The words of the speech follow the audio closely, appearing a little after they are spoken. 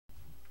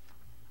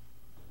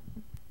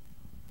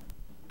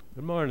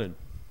Good morning.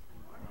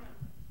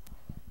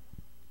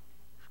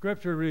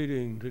 Scripture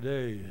reading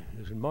today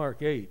is in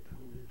Mark 8,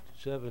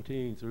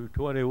 17 through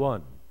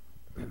 21.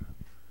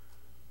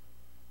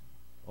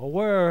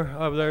 Aware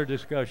of their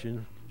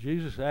discussion,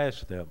 Jesus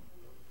asked them,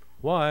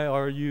 "Why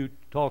are you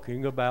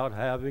talking about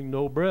having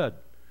no bread?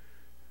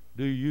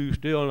 Do you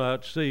still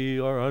not see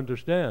or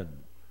understand?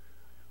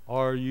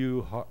 Are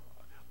your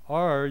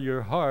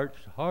hearts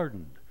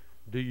hardened?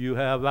 Do you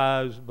have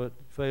eyes but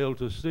fail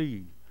to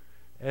see,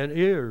 and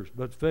ears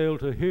but fail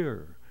to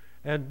hear?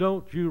 And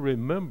don't you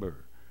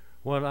remember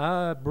when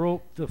I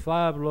broke the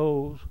 5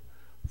 loaves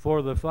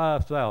for the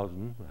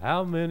 5,000,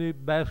 how many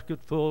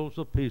basketfuls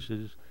of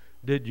pieces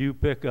did you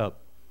pick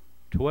up?"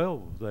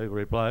 12, they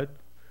replied.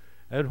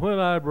 "And when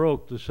I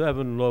broke the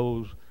 7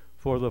 loaves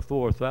for the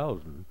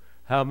 4,000,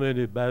 how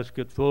many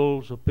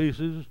basketfuls of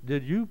pieces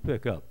did you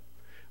pick up?"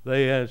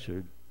 They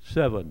answered,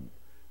 7.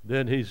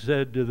 Then he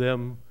said to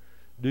them,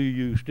 "Do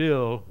you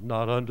still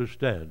not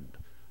understand?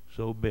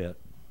 So be it."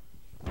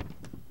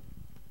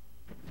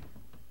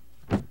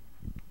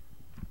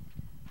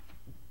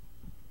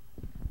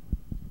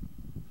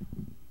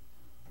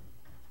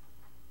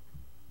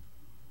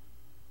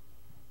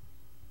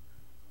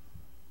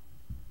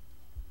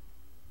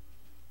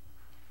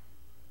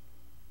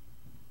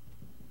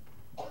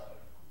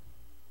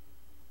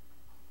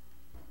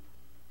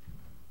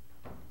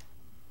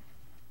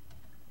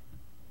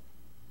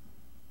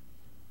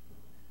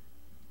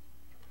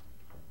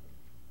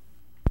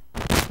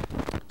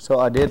 So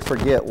I did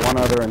forget one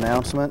other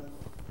announcement.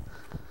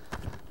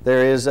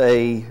 There is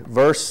a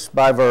verse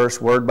by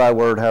verse, word by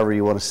word, however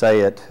you want to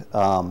say it.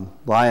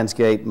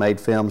 Lionsgate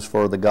made films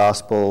for the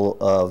Gospel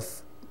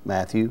of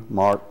Matthew,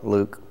 Mark,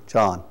 Luke,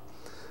 John.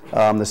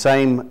 The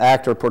same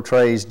actor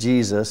portrays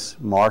Jesus.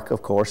 Mark,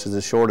 of course, is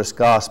the shortest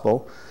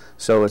Gospel,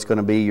 so it's going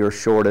to be your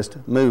shortest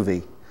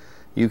movie.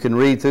 You can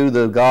read through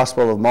the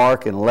Gospel of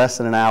Mark in less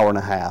than an hour and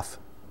a half,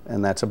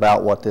 and that's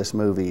about what this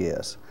movie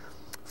is.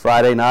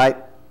 Friday night,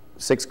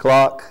 6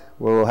 o'clock,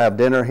 we'll have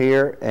dinner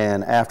here,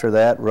 and after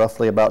that,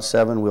 roughly about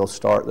 7, we'll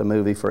start the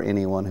movie for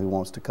anyone who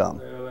wants to come.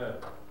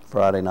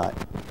 Friday night,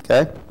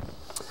 okay?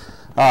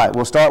 All right,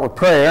 we'll start with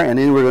prayer, and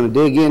then we're going to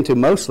dig into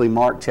mostly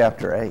Mark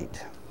chapter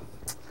 8.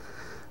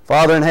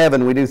 Father in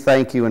heaven, we do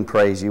thank you and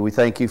praise you. We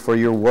thank you for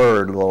your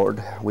word,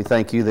 Lord. We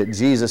thank you that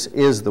Jesus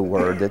is the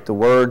word, that the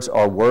words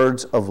are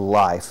words of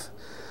life.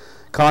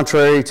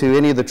 Contrary to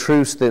any of the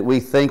truths that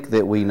we think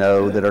that we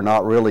know that are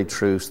not really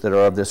truths that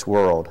are of this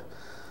world.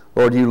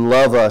 Lord, you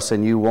love us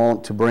and you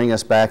want to bring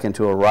us back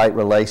into a right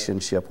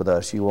relationship with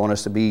us. You want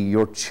us to be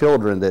your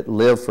children that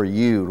live for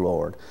you,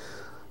 Lord.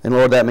 And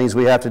Lord, that means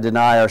we have to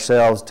deny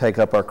ourselves, take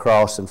up our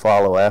cross, and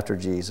follow after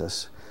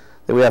Jesus.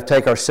 That we have to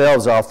take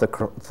ourselves off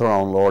the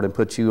throne, Lord, and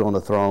put you on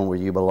the throne where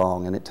you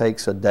belong. And it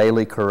takes a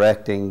daily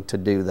correcting to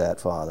do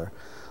that, Father.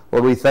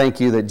 Lord, we thank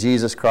you that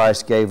Jesus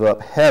Christ gave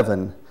up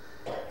heaven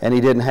and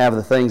he didn't have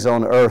the things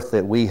on earth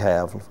that we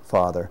have,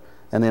 Father,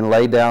 and then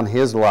laid down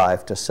his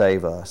life to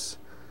save us.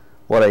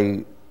 What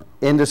a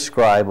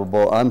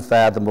indescribable,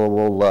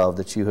 unfathomable love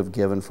that you have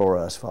given for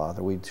us,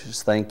 Father. We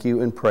just thank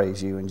you and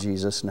praise you in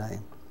Jesus'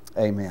 name.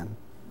 Amen.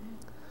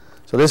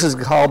 So this is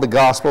called the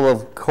Gospel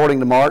according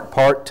to Mark,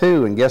 Part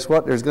 2. And guess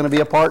what? There's going to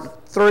be a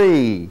Part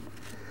 3.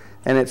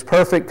 And it's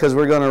perfect because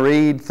we're going to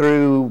read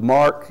through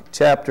Mark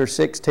chapter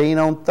 16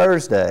 on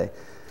Thursday.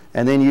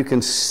 And then you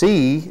can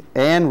see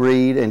and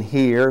read and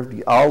hear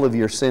all of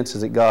your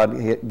senses that God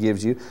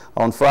gives you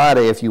on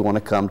Friday if you want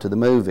to come to the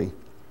movie.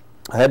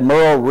 I had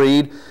Merle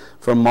read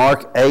from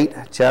Mark 8,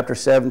 chapter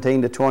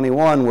 17 to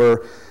 21,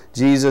 where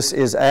Jesus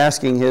is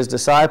asking his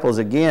disciples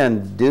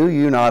again, "Do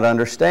you not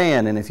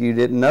understand?" And if you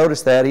didn't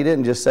notice that, he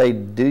didn't just say,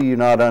 "Do you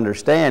not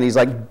understand?" He's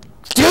like,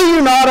 "Do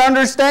you not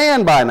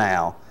understand by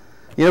now?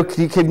 You know,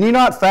 can you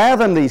not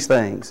fathom these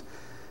things?"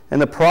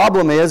 And the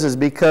problem is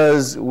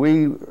because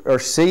we are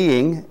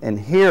seeing and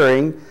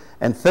hearing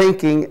and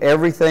thinking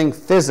everything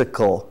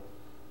physical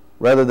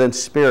rather than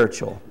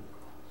spiritual.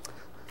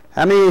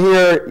 How many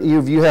here,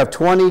 you have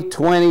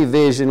 20/20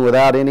 vision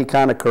without any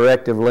kind of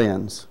corrective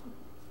lens?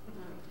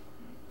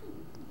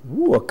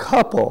 Ooh, a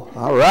couple.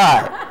 All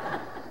right.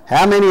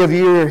 How many of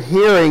your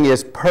hearing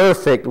is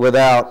perfect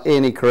without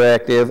any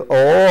corrective,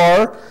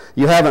 or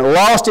you haven't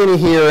lost any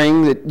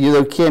hearing, that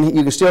you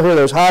can still hear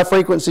those high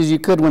frequencies you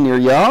could when you're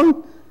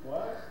young?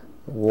 What?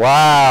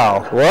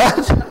 Wow.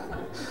 What?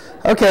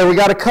 Okay, we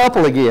got a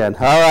couple again.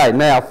 All right,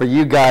 now for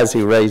you guys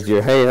who raised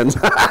your hands.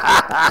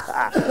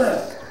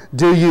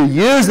 Do you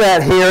use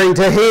that hearing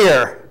to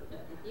hear?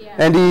 Yeah.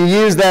 And do you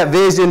use that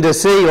vision to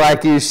see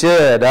like you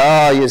should?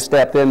 Oh, you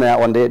stepped in that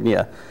one, didn't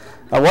you?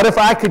 What if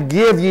I could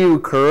give you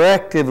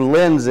corrective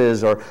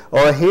lenses or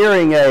a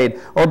hearing aid?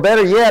 Or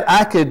better yet,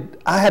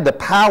 I had the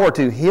power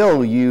to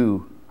heal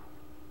you.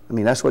 I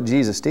mean, that's what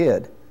Jesus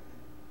did.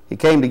 He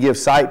came to give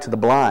sight to the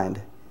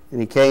blind,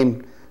 and he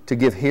came to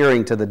give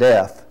hearing to the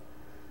deaf.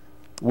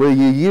 Will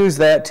you use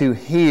that to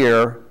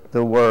hear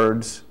the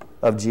words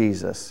of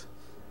Jesus?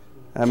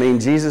 I mean,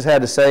 Jesus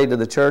had to say to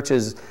the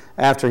churches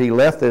after he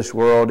left this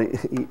world,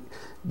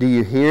 do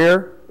you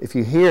hear if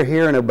you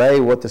hear and obey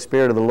what the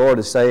Spirit of the Lord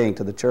is saying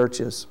to the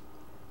churches.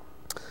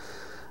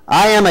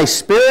 I am a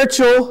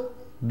spiritual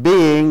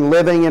being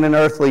living in an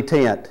earthly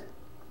tent.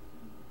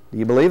 Do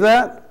you believe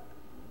that?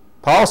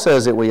 Paul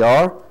says that we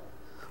are.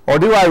 Or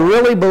do I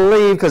really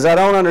believe, because I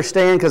don't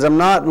understand, because I'm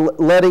not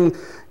letting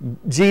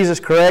Jesus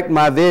correct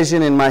my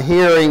vision and my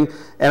hearing,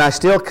 and I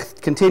still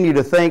continue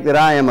to think that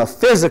I am a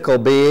physical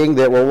being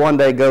that will one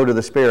day go to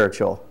the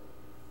spiritual?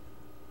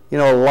 You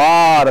know, a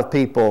lot of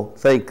people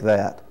think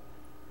that.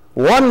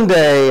 One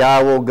day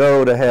I will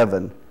go to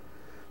heaven.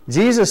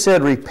 Jesus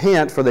said,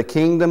 repent, for the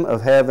kingdom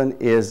of heaven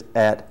is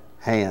at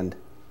hand.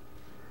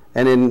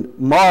 And in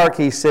Mark,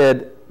 he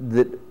said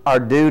that our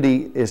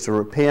duty is to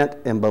repent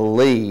and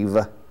believe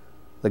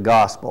the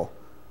gospel,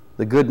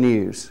 the good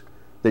news,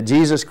 that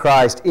Jesus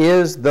Christ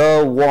is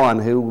the one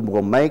who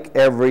will make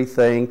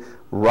everything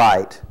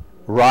right,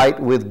 right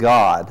with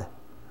God.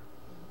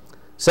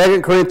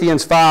 2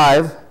 Corinthians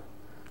 5,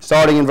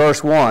 starting in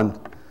verse 1.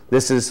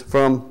 This is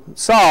from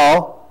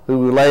Saul, who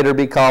will later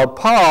be called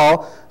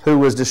Paul, who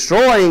was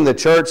destroying the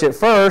church at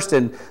first,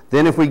 and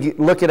then if we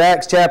look at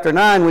Acts chapter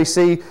 9, we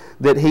see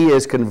that he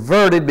is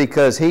converted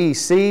because he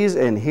sees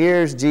and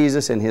hears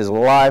Jesus, and his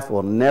life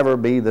will never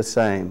be the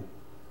same.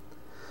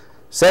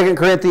 2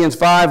 Corinthians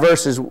 5,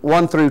 verses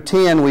 1 through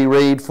 10, we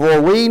read, for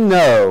we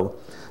know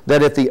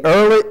that if the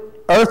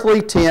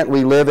earthly tent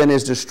we live in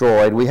is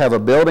destroyed, we have a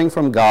building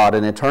from God,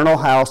 an eternal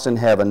house in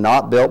heaven,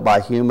 not built by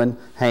human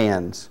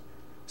hands.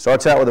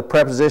 Starts out with a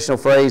prepositional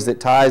phrase that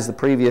ties the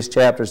previous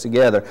chapters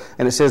together.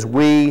 And it says,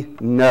 we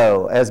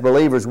know. As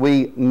believers,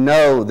 we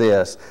know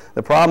this.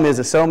 The problem is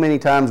that so many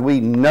times we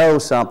know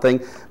something,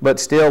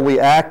 but still we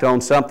act on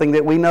something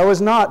that we know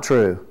is not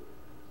true.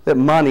 That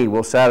money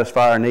will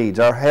satisfy our needs.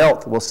 Our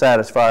health will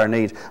satisfy our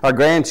needs. Our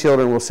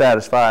grandchildren will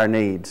satisfy our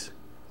needs.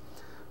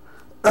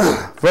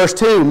 Verse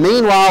 2,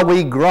 meanwhile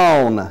we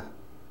groan.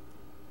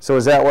 So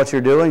is that what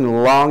you're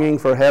doing? Longing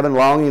for heaven,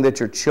 longing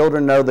that your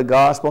children know the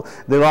gospel,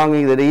 the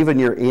longing that even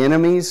your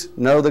enemies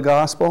know the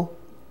gospel?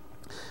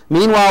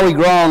 Meanwhile we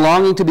groan,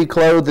 longing to be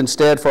clothed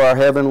instead for our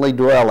heavenly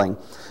dwelling.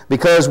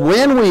 Because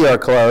when we are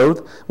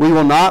clothed, we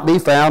will not be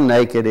found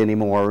naked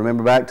anymore.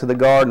 Remember back to the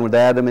garden with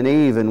Adam and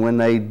Eve, and when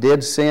they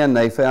did sin,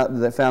 they found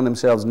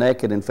themselves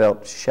naked and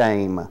felt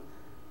shame.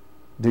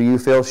 Do you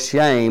feel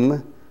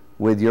shame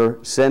with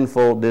your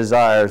sinful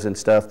desires and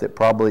stuff that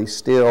probably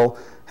still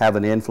have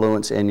an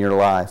influence in your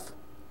life?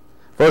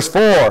 Verse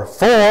 4,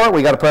 for,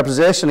 we got a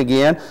preposition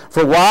again,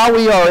 for while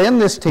we are in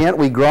this tent,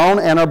 we groan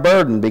and are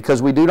burdened, because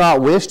we do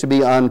not wish to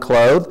be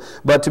unclothed,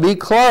 but to be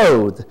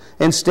clothed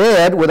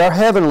instead with our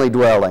heavenly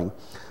dwelling,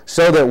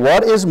 so that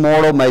what is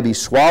mortal may be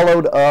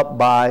swallowed up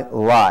by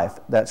life.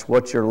 That's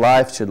what your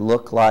life should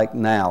look like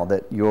now,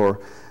 that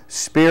your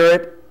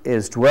spirit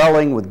is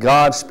dwelling with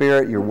God's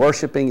Spirit, you're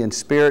worshiping in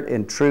spirit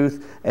and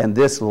truth, and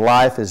this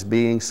life is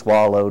being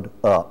swallowed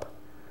up,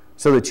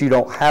 so that you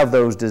don't have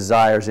those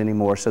desires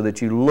anymore, so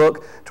that you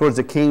look towards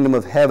the kingdom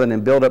of heaven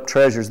and build up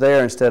treasures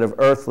there instead of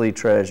earthly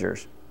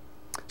treasures,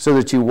 so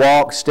that you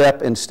walk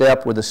step in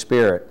step with the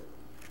Spirit.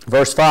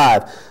 Verse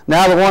 5,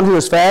 now the one who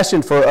is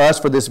fashioned for us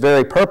for this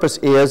very purpose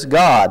is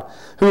God,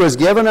 who has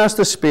given us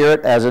the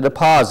Spirit as a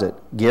deposit,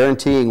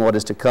 guaranteeing what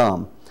is to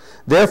come.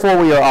 Therefore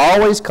we are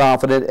always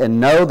confident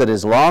and know that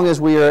as long as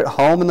we are at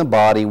home in the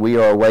body, we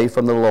are away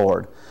from the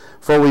Lord.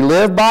 For we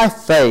live by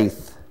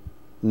faith,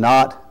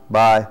 not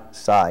by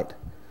sight.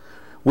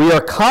 We are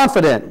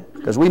confident,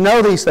 because we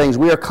know these things,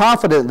 we are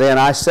confident then,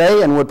 I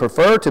say, and would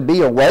prefer to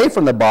be away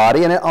from the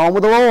body and at home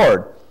with the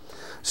Lord.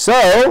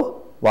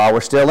 So, while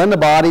we're still in the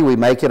body, we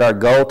make it our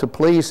goal to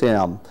please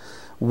Him,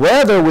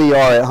 whether we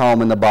are at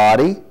home in the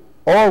body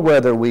or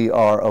whether we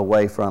are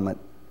away from it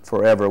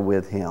forever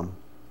with Him.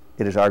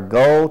 It is our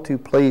goal to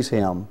please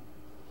Him.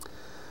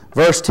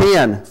 Verse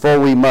 10, for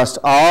we must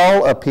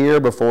all appear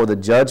before the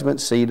judgment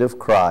seat of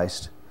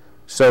Christ,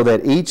 so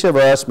that each of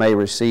us may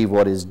receive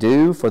what is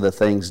due for the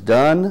things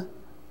done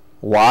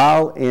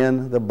while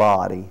in the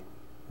body,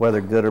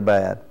 whether good or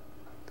bad.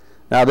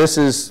 Now this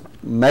is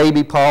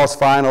maybe Paul's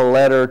final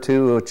letter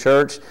to a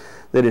church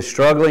that is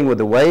struggling with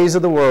the ways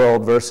of the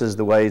world versus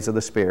the ways of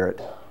the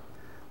Spirit.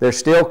 They're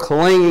still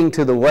clinging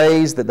to the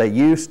ways that they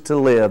used to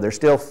live. They're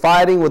still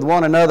fighting with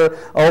one another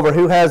over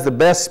who has the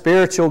best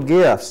spiritual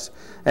gifts,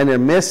 and they're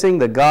missing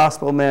the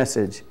gospel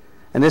message.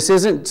 And this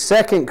isn't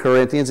 2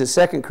 Corinthians, it's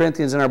 2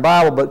 Corinthians in our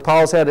Bible, but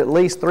Paul's had at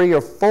least 3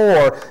 or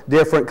 4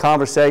 different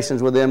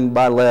conversations with them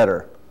by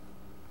letter.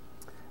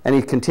 And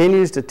he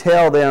continues to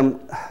tell them,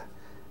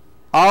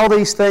 all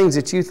these things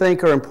that you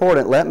think are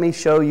important, let me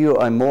show you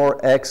a more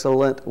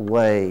excellent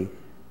way.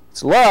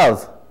 It's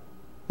love.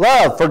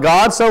 Love. For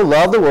God so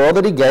loved the world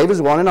that He gave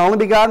His one and only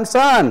begotten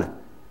Son.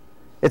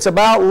 It's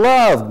about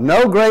love.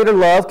 No greater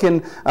love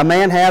can a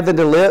man have than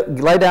to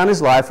lay down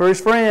his life for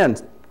his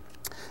friends.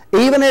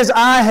 Even as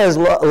I has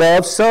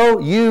loved, so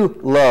you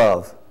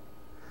love.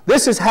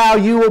 This is how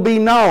you will be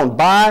known,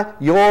 by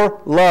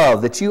your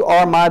love, that you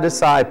are my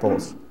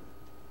disciples.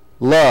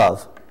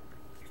 Love.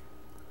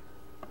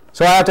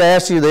 So I have to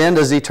ask you then,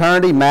 does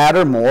eternity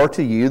matter more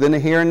to you than the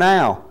here and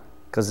now?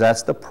 because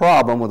that's the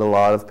problem with a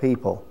lot of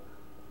people.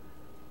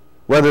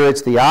 Whether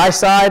it's the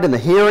eyesight and the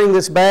hearing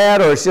that's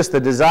bad, or it's just the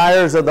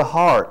desires of the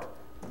heart.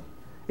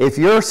 If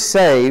you're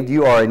saved,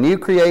 you are a new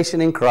creation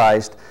in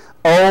Christ.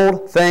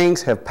 Old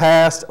things have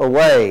passed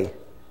away.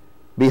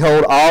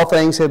 Behold, all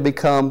things have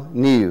become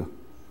new.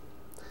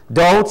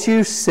 Don't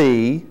you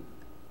see,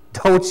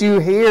 don't you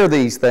hear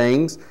these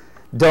things?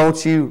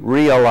 Don't you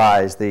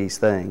realize these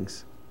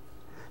things?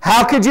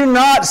 How could you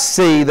not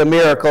see the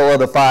miracle of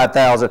the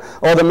 5,000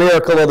 or the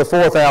miracle of the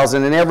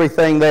 4,000 and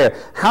everything there?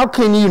 How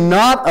can you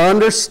not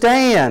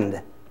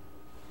understand?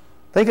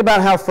 Think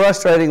about how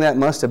frustrating that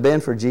must have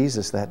been for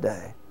Jesus that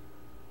day.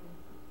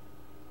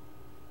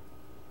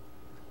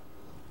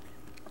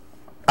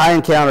 I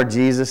encountered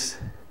Jesus,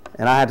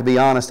 and I have to be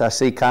honest, I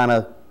see kind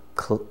of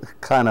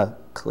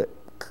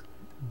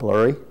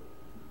blurry.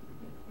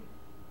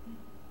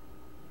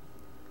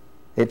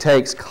 It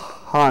takes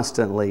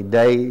constantly,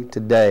 day to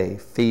day,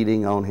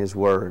 feeding on His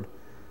Word,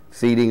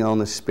 feeding on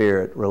the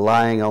Spirit,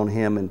 relying on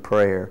Him in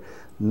prayer,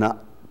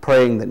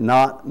 praying that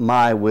not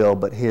my will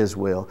but His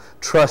will,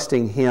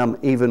 trusting Him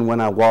even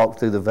when I walk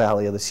through the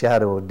valley of the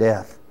shadow of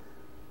death.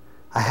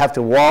 I have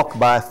to walk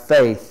by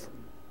faith,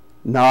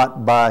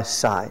 not by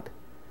sight,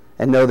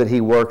 and know that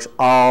He works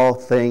all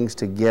things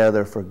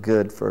together for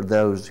good for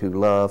those who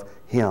love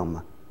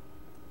Him.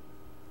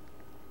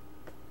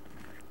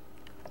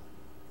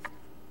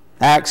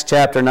 Acts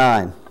chapter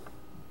 9.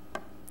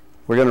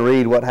 We're going to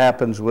read what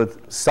happens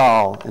with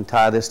Saul and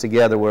tie this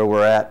together where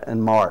we're at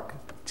in Mark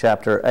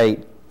chapter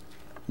 8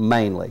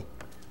 mainly.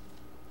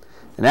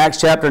 In Acts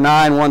chapter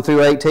 9, 1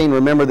 through 18,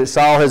 remember that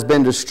Saul has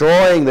been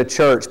destroying the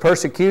church.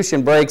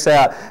 Persecution breaks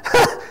out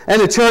and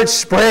the church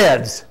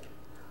spreads.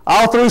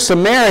 All through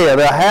Samaria,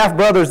 the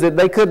half-brothers that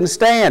they couldn't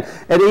stand,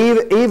 and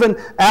even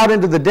out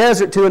into the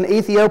desert to an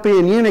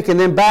Ethiopian eunuch and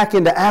then back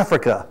into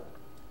Africa.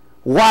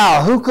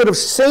 Wow, who could have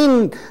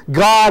seen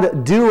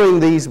God doing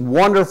these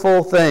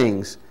wonderful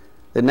things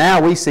that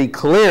now we see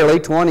clearly,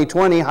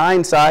 2020,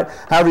 hindsight,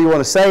 however you want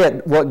to say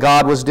it, what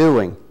God was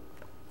doing.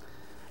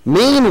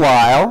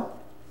 Meanwhile,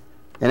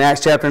 in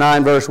Acts chapter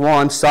 9, verse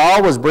 1,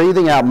 Saul was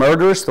breathing out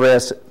murderous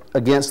threats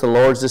against the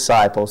Lord's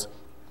disciples.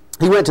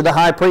 He went to the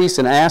high priest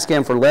and asked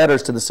him for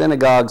letters to the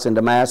synagogues in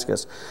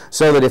Damascus,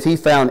 so that if he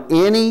found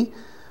any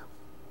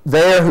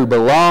there who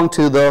belonged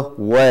to the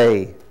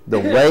way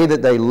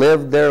that they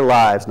lived their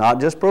lives, not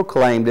just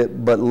proclaimed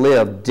it, but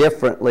lived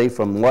differently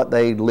from what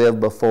they lived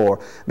before,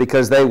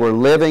 because they were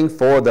living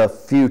for the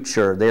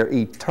future, their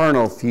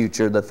eternal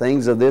future. The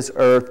things of this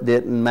earth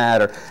didn't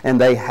matter, and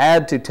they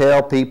had to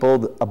tell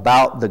people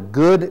about the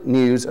good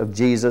news of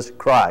Jesus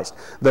Christ,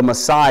 the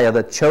Messiah,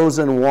 the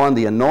chosen one,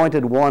 the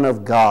anointed one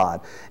of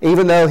God.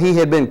 Even though He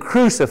had been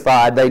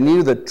crucified, they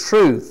knew the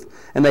truth,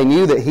 and they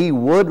knew that He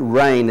would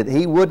reign, that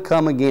He would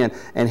come again,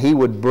 and He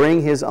would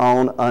bring His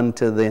own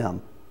unto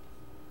them.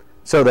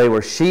 So they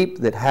were sheep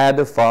that had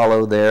to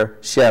follow their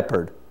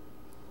shepherd.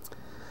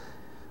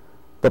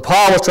 But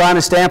Paul was trying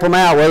to stamp them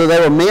out, whether they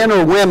were men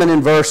or women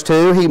in verse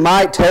 2. He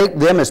might take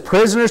them as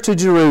prisoners to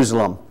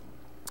Jerusalem.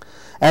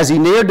 As he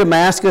neared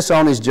Damascus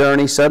on his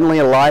journey, suddenly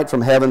a light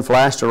from heaven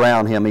flashed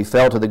around him. He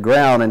fell to the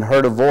ground and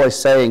heard a voice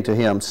saying to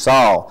him,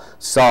 "Saul,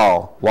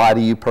 Saul, why do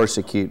you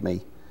persecute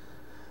me?"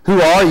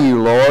 "Who are you,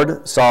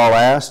 Lord?" Saul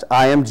asked.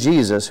 "I am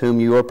Jesus,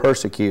 whom you are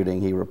persecuting,"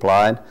 he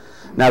replied.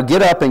 "Now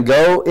get up and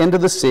go into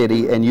the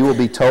city, and you will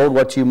be told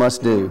what you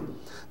must do."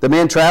 The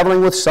men traveling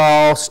with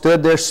Saul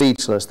stood there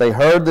speechless. They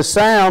heard the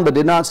sound, but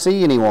did not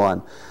see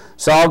anyone.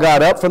 Saul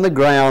got up from the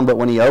ground, but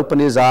when he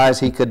opened his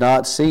eyes, he could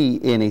not see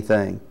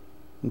anything.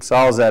 And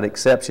Saul's that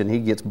exception. He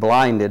gets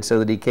blinded so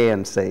that he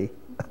can see.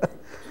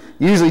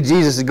 Usually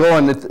Jesus is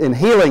going and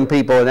healing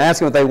people and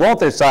asking if they want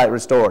their sight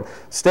restored.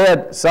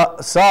 Instead,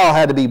 Saul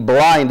had to be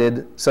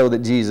blinded so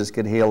that Jesus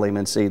could heal him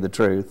and see the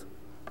truth.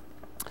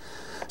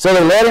 So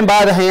they led him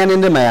by the hand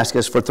in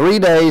Damascus. For 3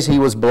 days he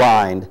was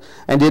blind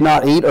and did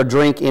not eat or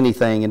drink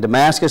anything. In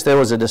Damascus there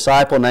was a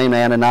disciple named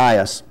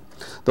Ananias.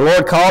 The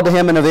Lord called to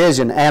him in a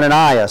vision,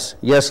 "Ananias."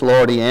 "Yes,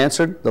 Lord," he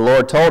answered. The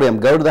Lord told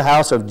him, "Go to the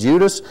house of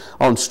Judas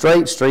on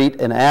Straight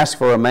Street and ask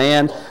for a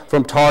man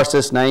from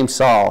Tarsus named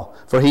Saul,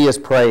 for he is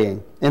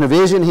praying. In a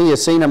vision he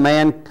has seen a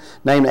man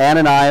named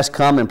Ananias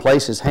come and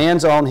place his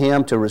hands on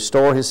him to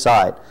restore his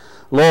sight."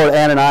 "Lord,"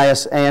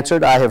 Ananias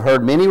answered, "I have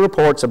heard many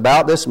reports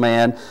about this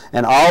man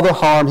and all the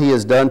harm he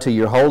has done to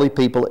your holy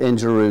people in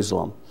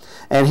Jerusalem.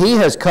 And he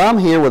has come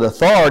here with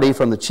authority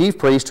from the chief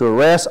priest to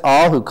arrest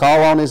all who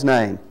call on his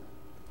name."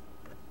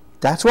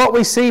 That's what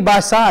we see by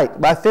sight,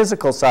 by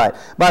physical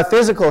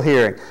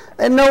hearing.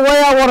 And no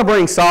way I want to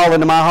bring Saul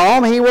into my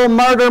home. He will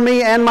murder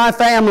me and my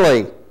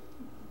family.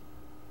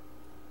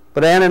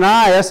 But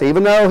Ananias,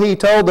 even though he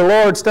told the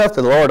Lord stuff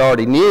that the Lord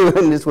already knew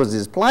and this was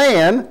his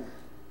plan,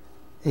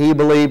 he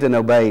believed and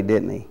obeyed,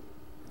 didn't he?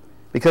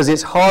 Because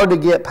it's hard to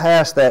get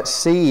past that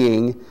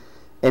seeing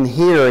and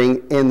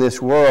hearing in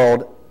this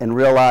world and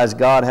realize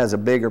God has a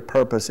bigger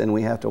purpose and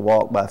we have to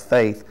walk by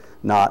faith,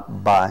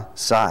 not by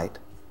sight.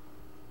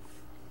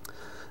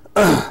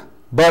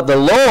 But the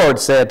Lord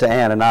said to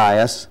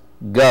Ananias,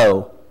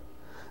 "Go,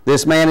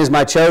 This man is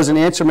my chosen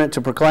instrument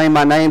to proclaim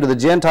my name to the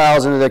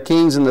Gentiles and to the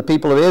kings and the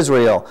people of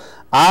Israel.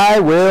 I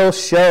will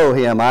show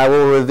him. I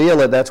will reveal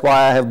it. That's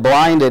why I have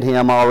blinded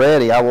him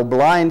already. I will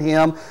blind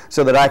him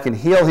so that I can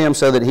heal him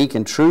so that he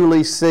can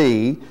truly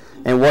see.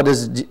 And what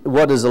does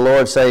the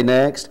Lord say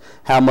next?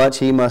 How much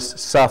he must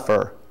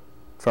suffer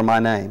for my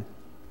name.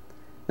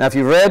 Now, if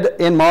you've read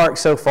in Mark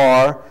so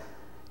far,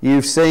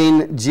 you've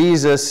seen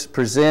Jesus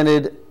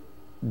presented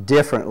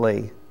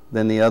differently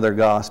than the other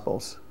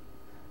Gospels.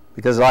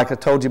 Because like I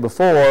told you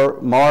before,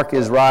 Mark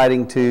is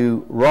writing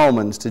to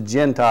Romans, to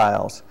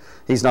Gentiles.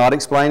 He's not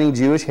explaining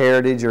Jewish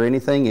heritage or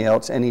anything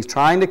else, and he's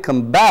trying to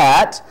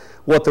combat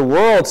what the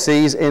world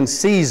sees in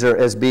Caesar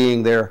as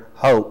being their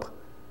hope,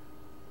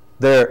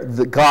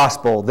 the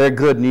gospel, their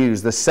good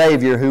news, the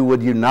Savior who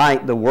would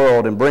unite the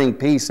world and bring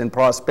peace and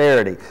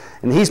prosperity.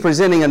 And he's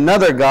presenting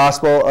another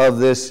gospel of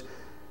this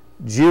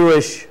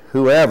Jewish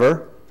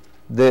whoever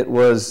that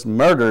was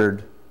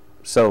murdered,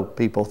 so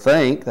people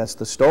think, that's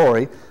the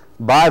story,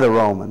 by the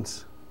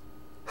Romans.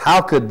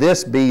 How could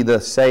this be the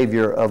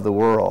Savior of the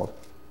world?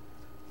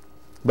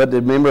 But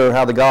remember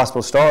how the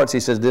gospel starts.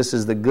 He says, this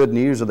is the good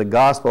news of the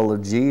gospel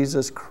of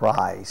Jesus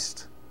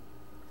Christ,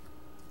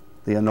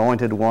 the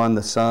anointed one,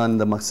 the Son,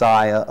 the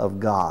Messiah of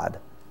God.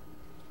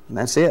 And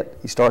that's it.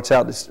 He starts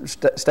out this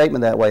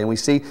statement that way. And we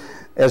see,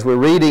 as we're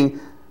reading,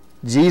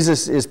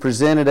 Jesus is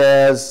presented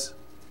as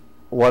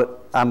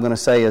what I'm going to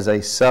say is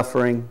a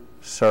suffering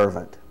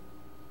servant.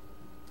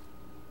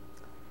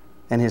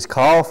 And his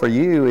call for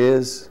you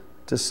is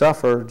to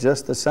suffer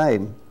just the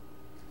same.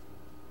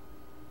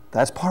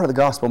 That's part of the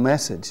gospel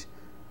message.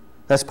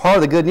 That's part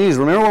of the good news.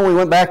 Remember when we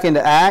went back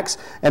into Acts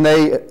and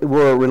they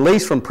were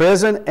released from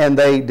prison and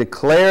they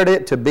declared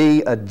it to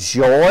be a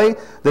joy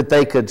that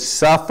they could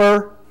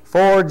suffer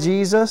for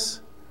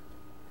Jesus?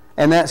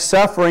 And that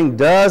suffering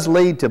does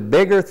lead to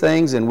bigger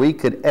things than we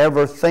could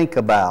ever think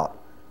about.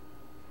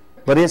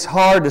 But it's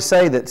hard to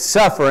say that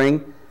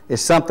suffering is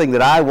something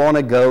that I want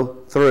to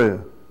go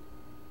through.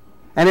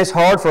 And it's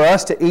hard for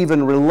us to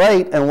even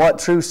relate on what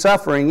true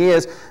suffering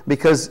is,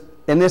 because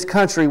in this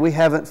country we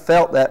haven't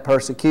felt that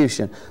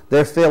persecution.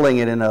 They're feeling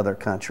it in other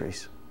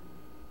countries.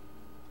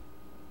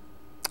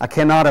 I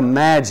cannot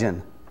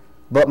imagine,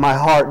 but my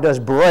heart does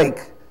break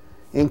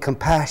in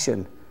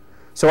compassion.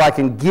 So I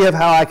can give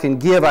how I can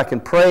give, I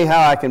can pray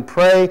how I can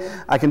pray,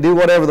 I can do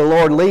whatever the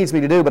Lord leads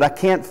me to do, but I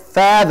can't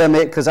fathom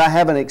it because I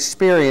haven't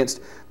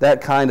experienced that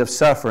kind of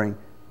suffering.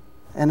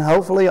 And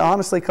hopefully,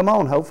 honestly, come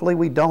on, hopefully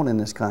we don't in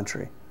this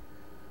country.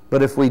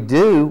 But if we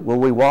do, will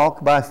we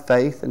walk by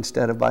faith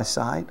instead of by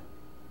sight?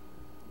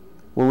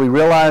 Will we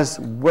realize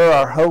where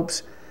our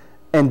hopes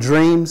and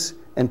dreams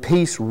and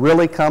peace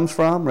really comes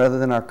from rather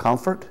than our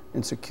comfort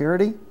and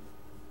security?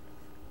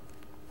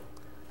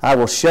 I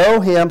will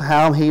show him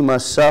how he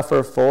must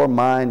suffer for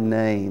my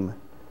name.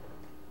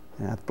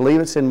 And I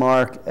believe it's in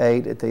Mark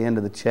 8 at the end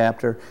of the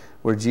chapter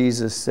where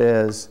Jesus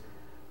says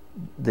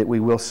that we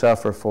will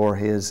suffer for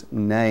his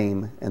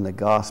name and the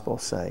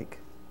gospel's sake.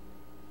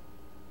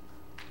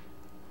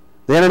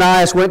 Then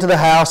Ananias went to the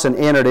house and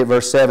entered it,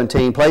 verse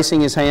 17. Placing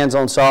his hands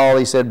on Saul,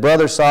 he said,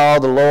 Brother Saul,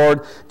 the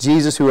Lord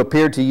Jesus, who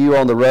appeared to you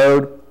on the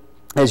road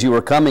as you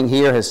were coming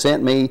here, has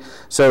sent me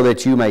so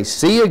that you may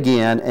see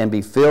again and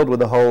be filled with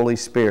the Holy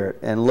Spirit.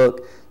 And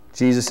look,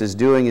 Jesus is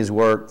doing his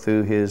work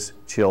through his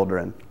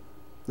children,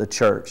 the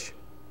church,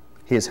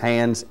 his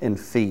hands and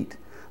feet,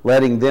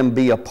 letting them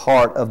be a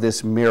part of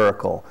this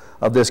miracle,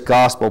 of this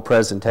gospel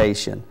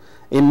presentation.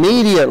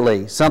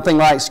 Immediately, something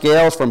like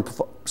scales from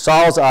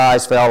Saul's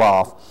eyes fell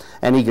off,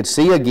 and he could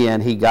see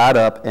again. He got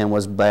up and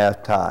was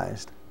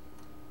baptized.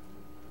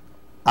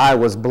 I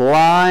was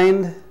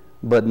blind,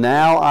 but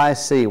now I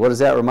see. What does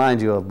that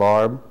remind you of,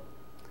 Barb?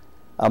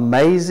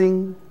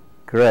 Amazing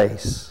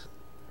grace.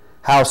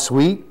 How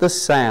sweet the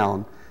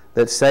sound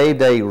that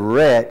saved a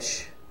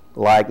wretch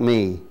like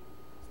me.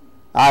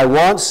 I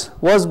once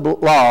was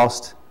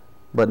lost,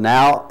 but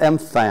now am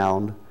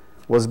found.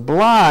 Was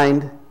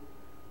blind,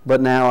 but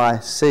now I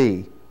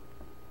see.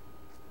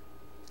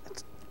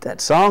 That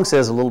song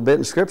says a little bit,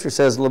 and Scripture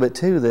says a little bit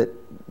too,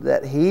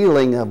 that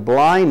healing of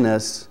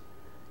blindness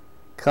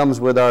comes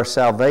with our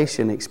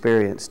salvation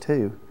experience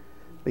too.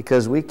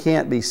 Because we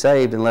can't be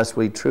saved unless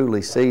we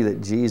truly see that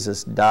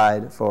Jesus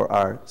died for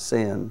our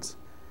sins.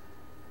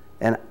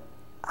 And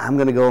I'm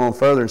going to go on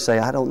further and say,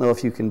 I don't know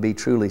if you can be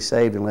truly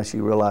saved unless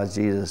you realize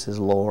Jesus is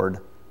Lord.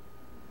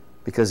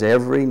 Because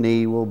every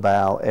knee will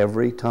bow,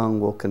 every tongue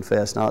will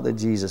confess, not that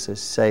Jesus is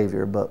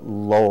Savior, but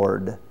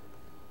Lord.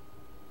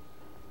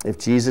 If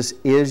Jesus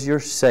is your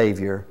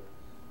Savior,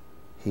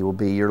 He will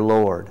be your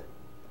Lord.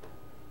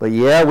 But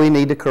yeah, we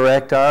need to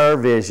correct our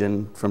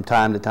vision from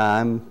time to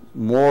time,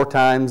 more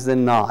times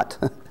than not.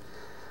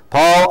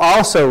 Paul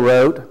also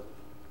wrote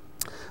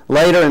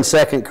later in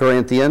 2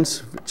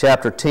 Corinthians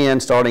chapter 10,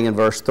 starting in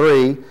verse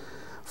 3,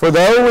 For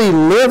though we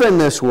live in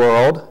this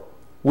world,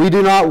 we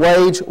do not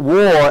wage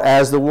war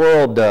as the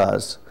world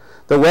does.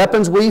 The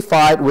weapons we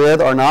fight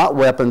with are not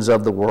weapons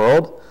of the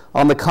world.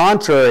 On the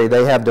contrary,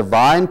 they have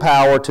divine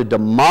power to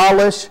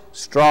demolish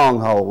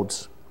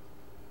strongholds.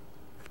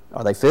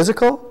 Are they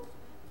physical?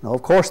 No,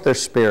 of course they're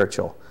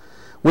spiritual.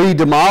 We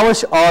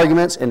demolish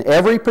arguments and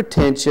every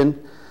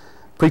pretension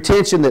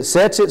that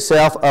sets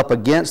itself up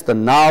against the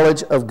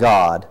knowledge of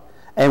God.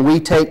 And we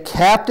take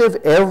captive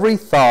every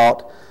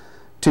thought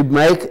to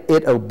make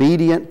it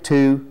obedient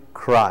to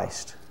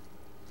Christ.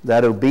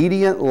 That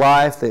obedient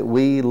life that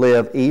we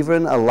live,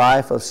 even a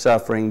life of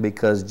suffering,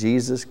 because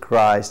Jesus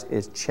Christ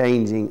is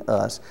changing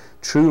us,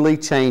 truly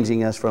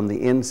changing us from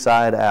the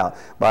inside out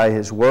by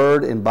His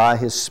Word and by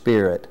His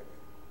Spirit.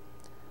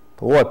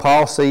 Boy,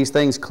 Paul sees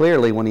things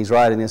clearly when he's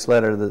writing this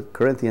letter to the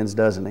Corinthians,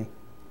 doesn't he?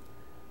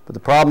 But the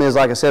problem is,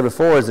 like I said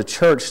before, is the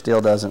church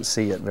still doesn't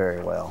see it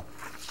very well.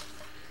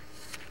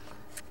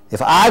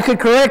 If I could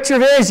correct your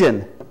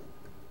vision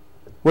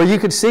where you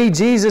could see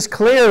Jesus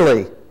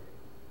clearly,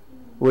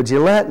 would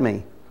you let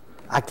me?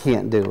 I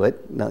can't do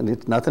it. No,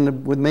 it's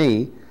nothing with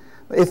me.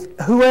 If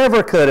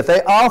whoever could, if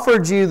they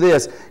offered you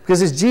this,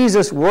 because it's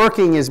Jesus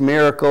working His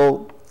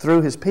miracle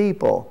through His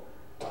people,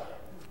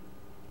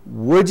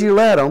 would you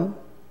let them?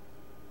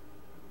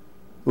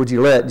 Would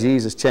you let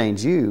Jesus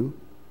change you?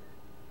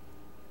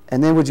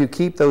 And then would you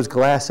keep those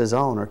glasses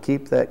on or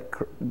keep that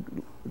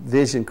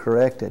vision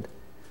corrected?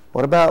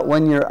 What about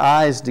when your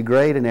eyes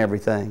degrade and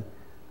everything?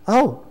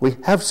 Oh, we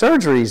have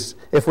surgeries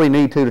if we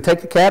need to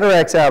take the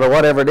cataracts out or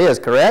whatever it is,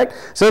 correct?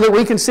 So that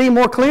we can see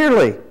more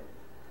clearly.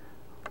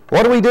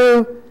 What do we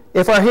do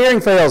if our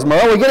hearing fails?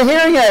 Well, we get a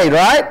hearing aid,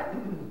 right?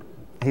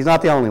 He's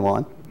not the only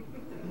one.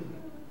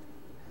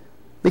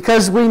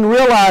 Because we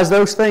realize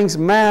those things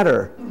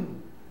matter.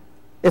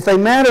 If they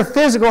matter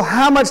physical,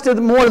 how much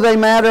more do they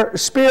matter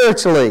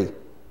spiritually?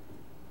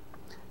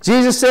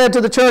 Jesus said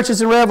to the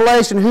churches in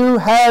Revelation, who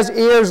has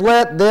ears,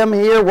 let them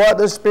hear what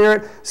the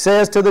Spirit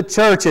says to the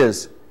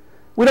churches.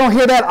 We don't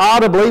hear that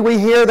audibly. We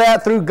hear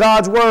that through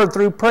God's Word,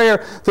 through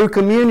prayer, through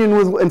communion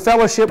and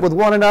fellowship with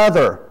one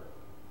another.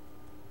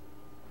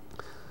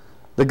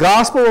 The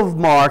Gospel of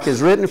Mark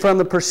is written from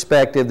the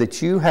perspective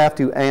that you have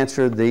to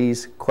answer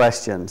these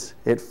questions.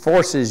 It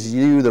forces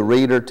you, the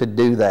reader, to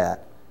do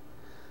that.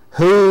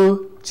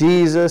 Who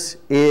Jesus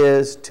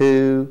is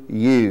to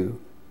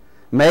you.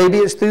 Maybe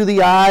it's through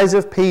the eyes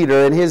of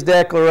Peter and his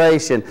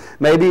declaration.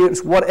 Maybe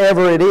it's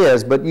whatever it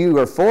is, but you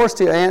are forced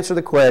to answer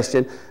the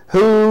question,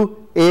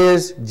 who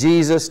is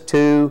Jesus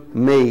to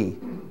me?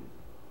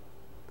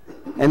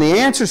 And the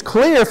answer is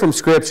clear from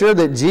Scripture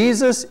that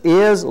Jesus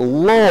is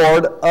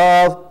Lord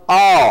of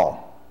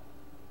all,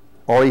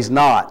 or He's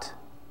not.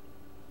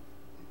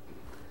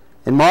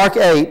 In Mark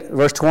 8,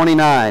 verse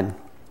 29,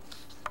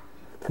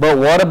 but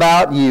what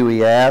about you,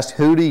 He asked,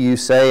 who do you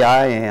say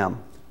I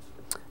am?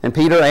 And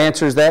Peter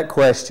answers that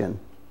question.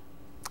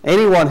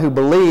 Anyone who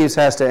believes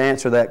has to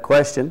answer that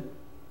question.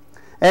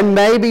 And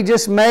maybe,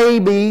 just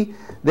maybe,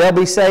 they'll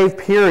be saved,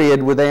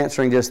 period, with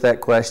answering just that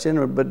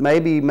question. But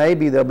maybe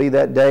there'll be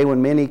that day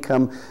when many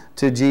come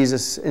to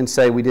Jesus and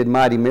say, we did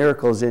mighty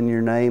miracles in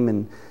your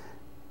name.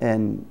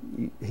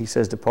 And He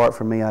says, depart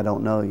from me, I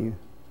don't know you.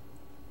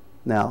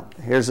 Now,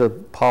 here's a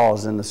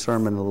pause in the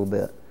sermon a little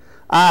bit.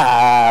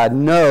 I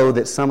know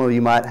that some of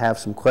you might have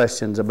some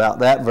questions about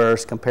that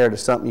verse compared to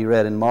something you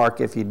read in Mark,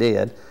 if you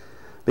did.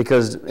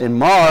 Because in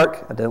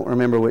Mark, I don't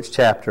remember which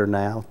chapter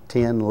now,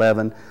 10,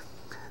 11,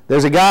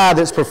 there's a guy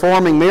that's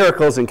performing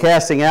miracles and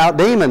casting out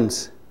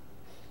demons.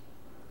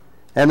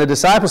 And the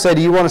disciples say,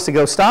 do you want us to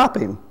go stop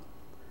him?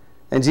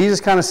 And Jesus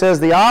kind of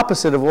says the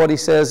opposite of what He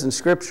says in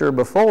Scripture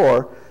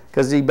before,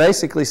 because He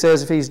basically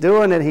says if He's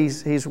doing it,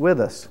 He's with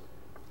us.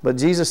 But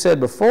Jesus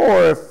said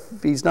before, if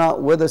He's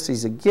not with us,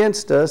 He's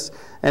against us,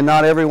 and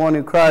not everyone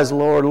who cries,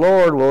 Lord,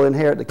 Lord, will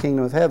inherit the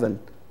kingdom of heaven.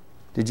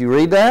 Did you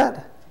read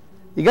that?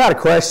 You got to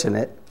question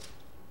it.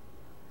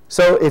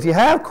 So if you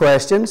have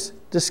questions,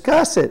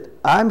 discuss it.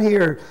 I'm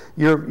here.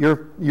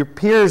 Your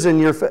peers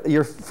and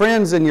your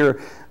friends and your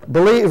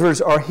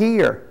believers are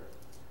here.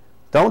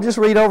 Don't just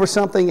read over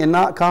something and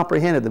not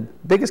comprehend it. The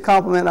biggest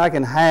compliment I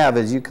can have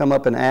is you come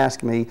up and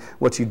ask me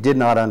what you did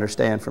not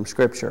understand from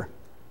Scripture.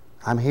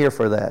 I'm here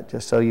for that,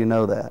 just so you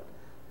know that.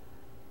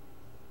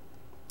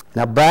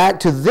 Now back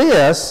to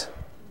this.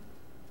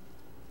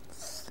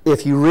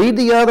 If you read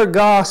the other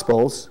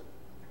Gospels,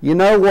 you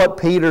know what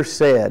Peter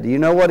said. You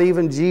know what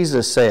even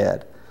Jesus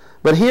said.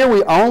 But here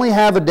we only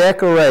have a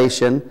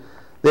declaration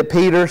that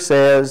Peter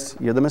says,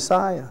 you're the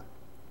Messiah.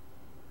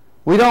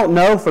 We don't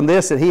know from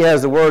this that he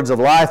has the words of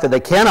life that they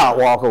cannot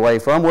walk away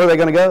from. Where are they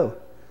going to go?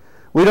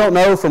 We don't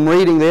know from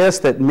reading this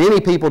that many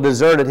people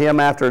deserted him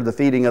after the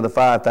feeding of the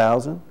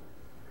 5,000.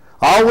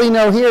 All we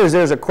know here is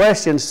there's a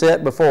question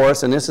set before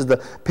us, and this is the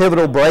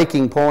pivotal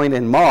breaking point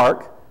in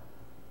Mark.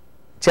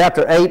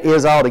 Chapter 8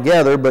 is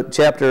altogether, but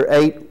chapter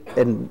 8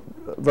 and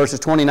verses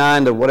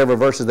 29 to whatever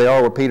verses they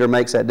are where Peter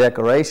makes that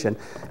declaration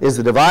is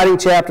the dividing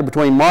chapter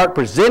between Mark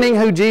presenting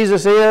who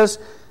Jesus is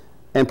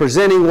and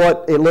presenting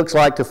what it looks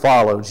like to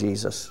follow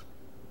Jesus.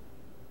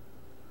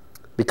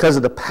 Because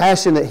of the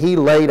passion that He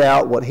laid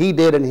out, what He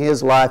did in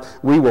His life,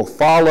 we will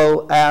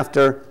follow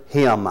after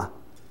Him.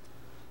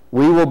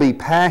 We will be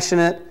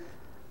passionate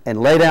and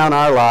lay down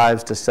our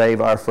lives to save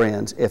our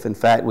friends if in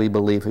fact we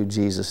believe who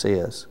Jesus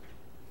is.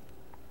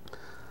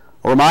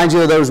 I'll remind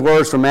you of those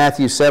words from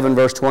Matthew 7,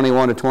 verse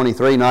 21 to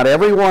 23. Not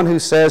everyone who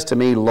says to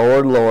me,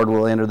 Lord, Lord,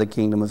 will enter the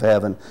kingdom of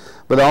heaven,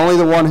 but only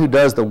the one who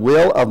does the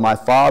will of my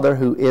Father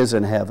who is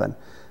in heaven.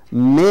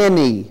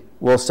 Many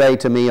will say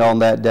to me on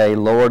that day,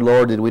 Lord,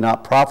 Lord, did we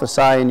not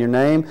prophesy in your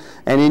name,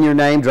 and in your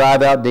name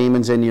drive out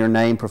demons, and in your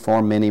name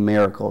perform many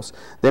miracles?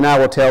 Then I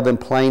will tell them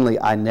plainly,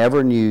 I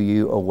never knew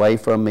you. Away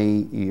from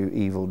me, you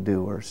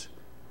evildoers.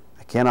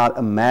 I cannot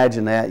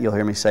imagine that. You'll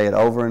hear me say it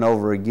over and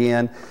over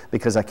again,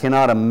 because I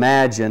cannot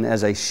imagine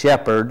as a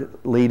shepherd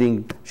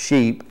leading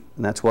sheep,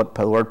 and that's what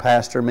the word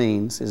pastor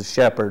means, is a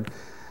shepherd,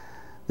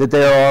 that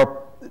there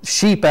are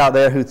sheep out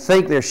there who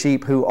think they're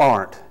sheep who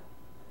aren't.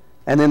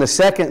 And then the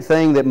second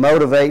thing that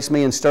motivates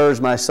me and stirs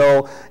my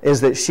soul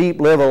is that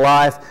sheep live a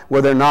life where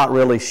they're not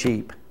really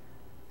sheep.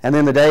 And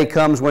then the day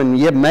comes when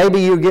maybe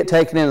you get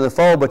taken into the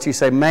fold, but you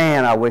say,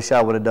 man, I wish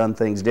I would have done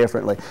things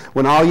differently.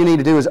 When all you need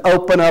to do is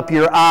open up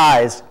your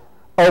eyes,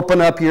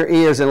 open up your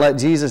ears, and let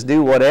Jesus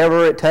do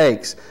whatever it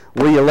takes.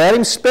 Will you let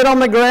him spit on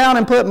the ground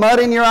and put mud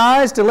in your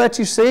eyes to let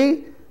you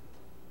see?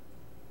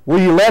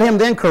 Will you let him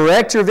then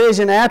correct your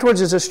vision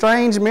afterwards? It's a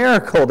strange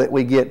miracle that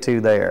we get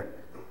to there.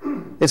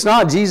 It's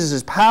not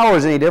Jesus'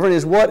 powers any different.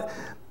 It's what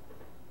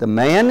the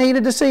man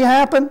needed to see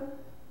happen.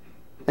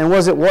 And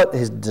was it what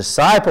his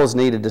disciples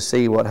needed to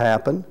see what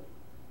happened?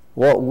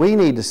 What we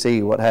need to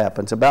see what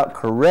happens. It's about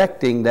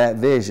correcting that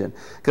vision.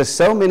 Because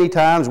so many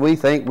times we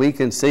think we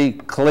can see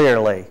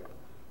clearly.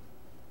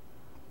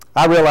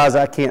 I realize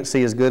I can't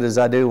see as good as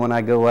I do when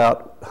I go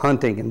out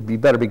hunting. And you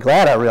better be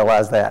glad I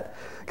realize that.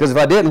 Because if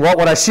I didn't, what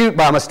would I shoot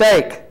by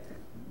mistake?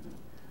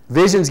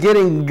 Vision's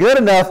getting good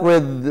enough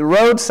with the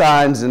road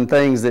signs and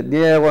things that,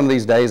 one of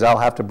these days I'll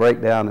have to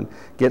break down and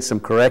get some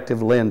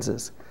corrective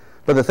lenses.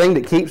 But the thing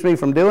that keeps me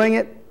from doing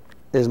it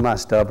is my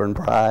stubborn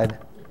pride.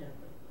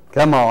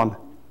 Come on.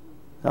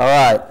 All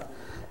right.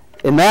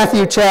 In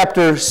Matthew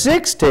chapter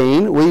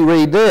 16, we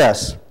read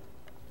this.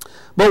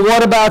 But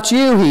what about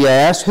you, he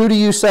asked. Who do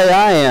you say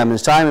I am? And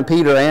Simon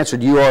Peter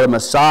answered, you are the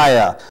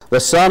Messiah, the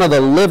Son of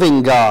the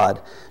living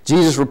God.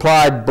 Jesus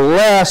replied,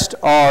 blessed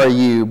are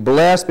you,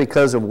 blessed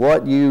because of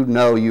what you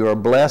know. You are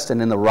blessed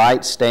and in the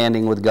right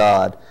standing with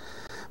God.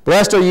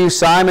 Blessed are you,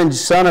 Simon,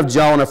 son of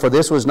Jonah, for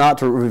this was not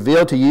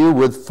revealed to you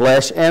with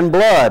flesh and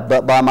blood,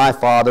 but by my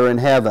Father in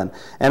heaven.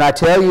 And I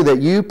tell you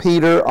that you,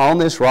 Peter, on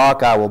this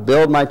rock I will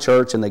build my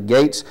church, and the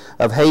gates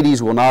of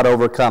Hades will not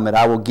overcome it.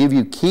 I will give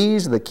you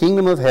keys to the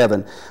kingdom of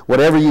heaven.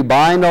 Whatever you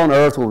bind on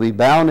earth will be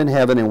bound in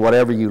heaven, and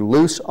whatever you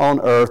loose on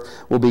earth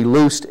will be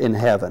loosed in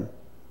heaven.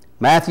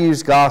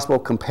 Matthew's gospel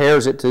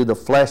compares it to the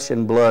flesh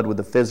and blood with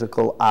the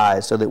physical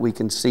eyes so that we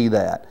can see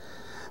that.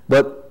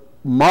 But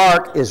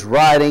Mark is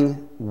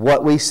writing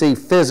what we see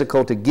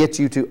physical to get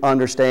you to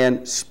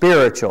understand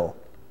spiritual.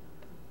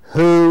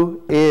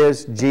 Who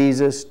is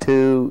Jesus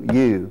to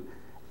you?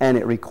 And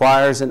it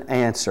requires an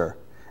answer.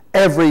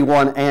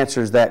 Everyone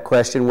answers that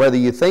question, whether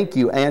you think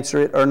you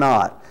answer it or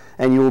not.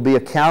 And you will be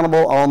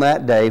accountable on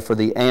that day for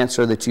the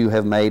answer that you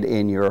have made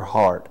in your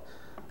heart.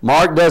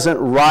 Mark doesn't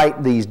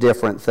write these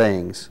different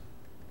things.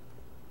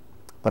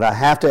 But I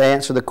have to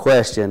answer the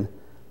question,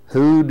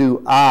 who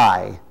do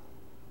I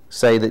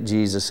say that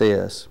Jesus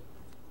is?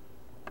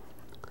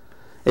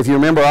 If you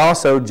remember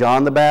also,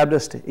 John the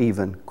Baptist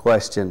even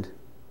questioned,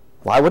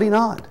 why would he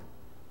not?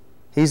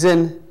 He's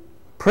in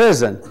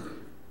prison.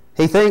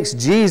 He thinks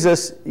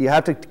Jesus, you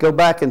have to go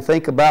back and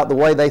think about the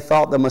way they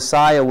thought the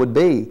Messiah would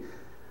be.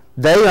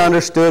 They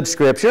understood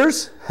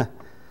Scriptures,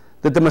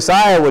 that the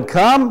Messiah would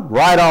come,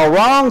 right all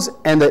wrongs,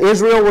 and that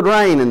Israel would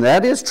reign, and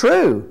that is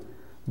true.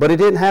 But it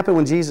didn't happen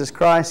when Jesus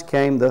Christ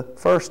came the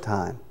first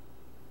time.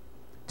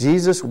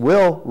 Jesus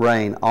will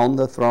reign on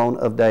the throne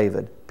of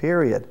David,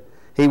 period.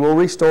 He will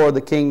restore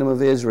the kingdom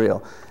of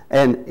Israel.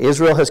 And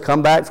Israel has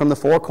come back from the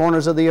four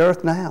corners of the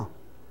earth now.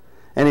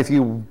 And if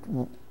you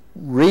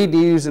read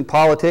news and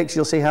politics,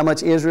 you'll see how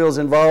much Israel is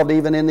involved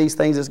even in these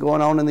things that's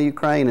going on in the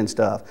Ukraine and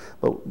stuff.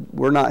 But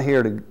we're not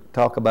here to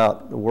talk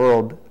about the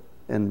world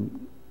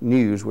and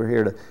news. We're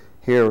here to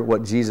hear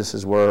what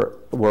Jesus'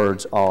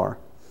 words are.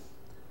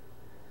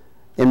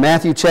 In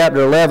Matthew chapter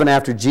 11,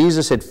 after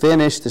Jesus had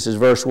finished, this is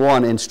verse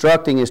 1,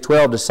 instructing his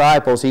 12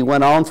 disciples, he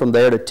went on from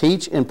there to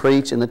teach and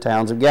preach in the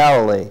towns of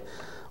Galilee.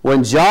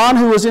 When John,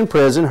 who was in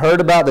prison,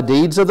 heard about the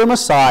deeds of the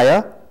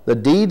Messiah, the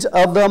deeds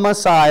of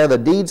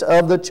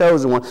the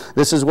chosen one,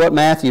 this is what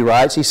Matthew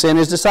writes, he sent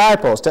his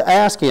disciples to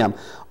ask him,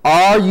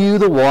 are you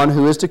the one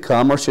who is to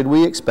come, or should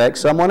we expect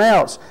someone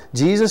else?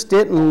 Jesus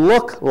didn't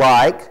look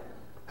like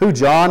who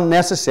John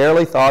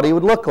necessarily thought he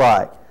would look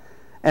like.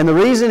 And the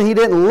reason he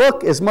didn't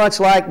look as much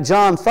like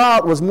John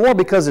thought was more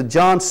because of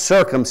John's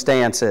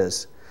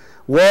circumstances.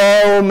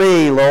 Woe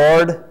me,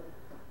 Lord.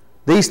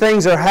 These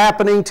things are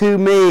happening to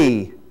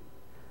me.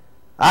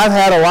 I've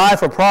had a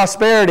life of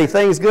prosperity,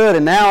 things good,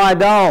 and now I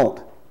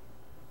don't.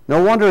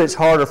 No wonder it's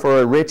harder for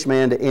a rich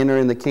man to enter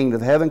in the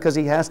kingdom of heaven, because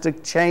he has to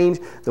change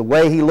the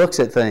way he looks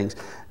at things.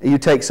 You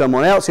take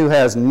someone else who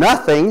has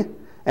nothing,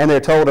 and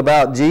they're told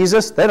about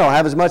Jesus, they don't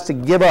have as much to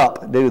give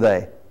up, do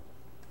they?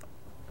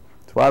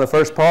 That's why the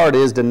first part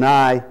is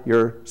deny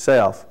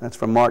yourself. That's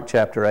from Mark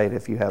chapter 8,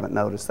 if you haven't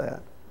noticed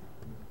that.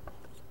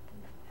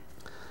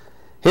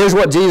 Here's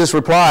what Jesus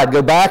replied.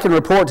 Go back and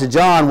report to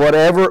John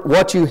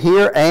what you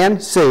hear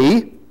and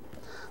see.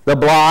 The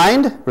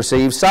blind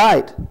receive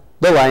sight.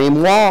 The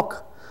lame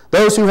walk.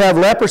 Those who have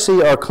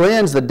leprosy are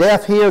cleansed. The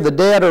deaf hear. The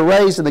dead are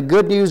raised. And the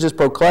good news is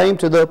proclaimed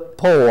to the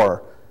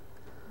poor.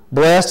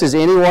 Blessed is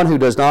anyone who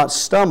does not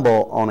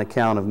stumble on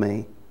account of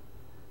me.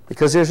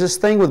 Because there's this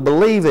thing with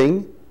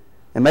believing,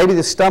 and maybe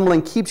the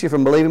stumbling keeps you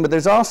from believing, but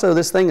there's also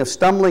this thing of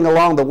stumbling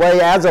along the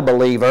way as a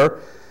believer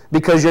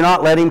because you're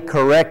not letting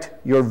correct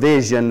your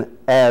vision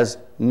as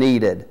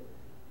needed.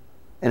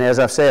 And as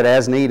I've said,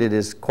 as needed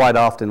is quite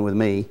often with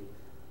me.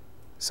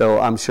 So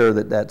I'm sure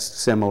that that's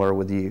similar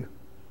with you.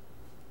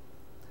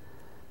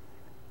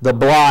 The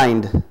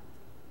blind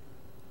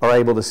are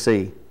able to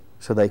see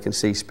so they can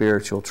see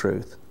spiritual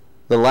truth.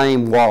 The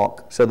lame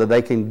walk so that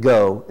they can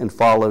go and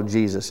follow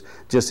Jesus,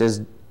 just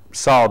as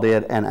Saul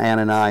did and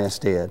Ananias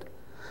did.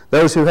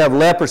 Those who have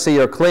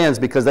leprosy are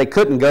cleansed because they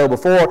couldn't go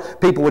before.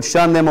 People would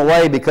shun them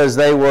away because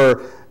they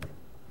were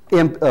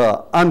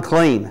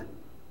unclean.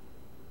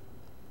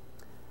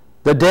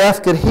 The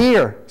deaf could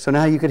hear, so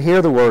now you could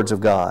hear the words of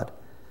God.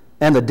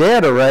 And the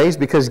dead are raised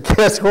because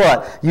guess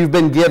what? You've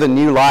been given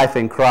new life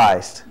in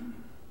Christ.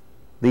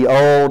 The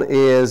old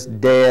is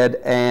dead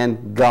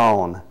and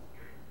gone.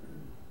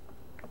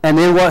 And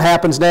then what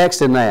happens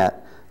next in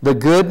that? The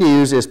good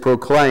news is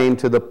proclaimed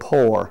to the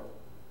poor,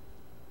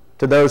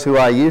 to those who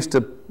I used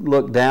to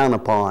look down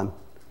upon,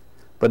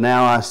 but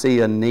now I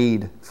see a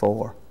need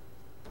for.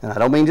 And I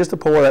don't mean just the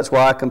poor. That's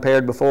why I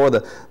compared before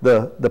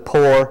the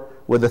poor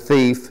with the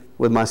thief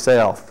with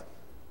myself.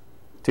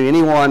 To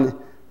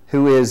anyone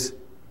who is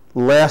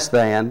less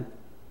than,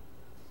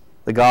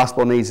 the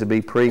gospel needs to be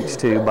preached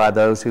to by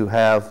those who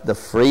have the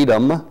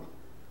freedom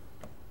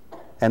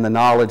and the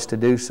knowledge to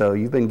do so.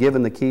 You've been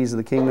given the keys of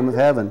the kingdom of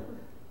heaven.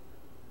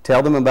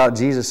 Tell them about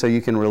Jesus so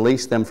you can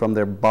release them from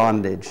their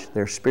bondage,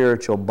 their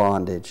spiritual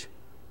bondage.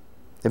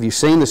 Have you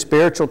seen the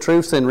spiritual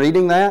truths in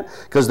reading that?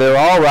 Because they're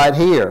all right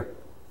here.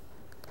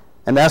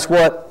 And that's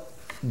what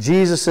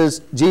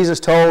Jesus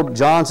told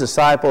John's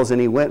disciples,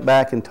 and he went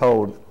back and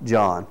told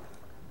John.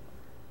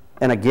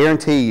 And I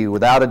guarantee you,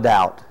 without a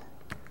doubt,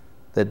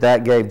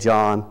 that gave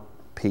John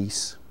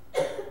peace.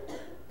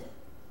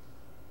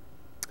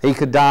 He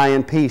could die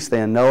in peace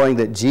then, knowing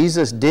that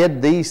Jesus did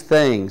these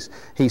things.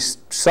 He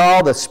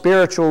saw the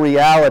spiritual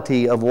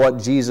reality of what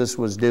Jesus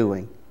was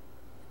doing.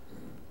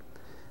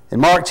 In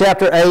Mark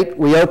chapter 8,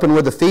 we open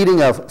with the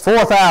feeding of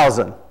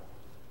 4,000.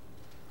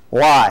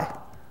 Why?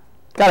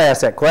 Got to ask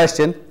that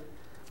question.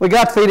 We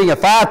got the feeding of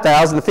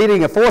 5,000. The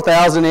feeding of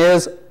 4,000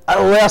 is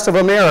less of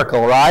a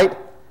miracle, right?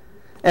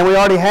 And we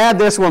already had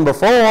this one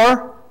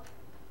before,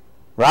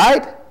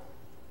 right?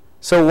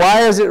 So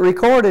why is it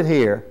recorded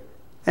here?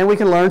 And we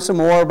can learn some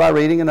more by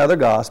reading another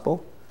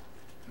gospel.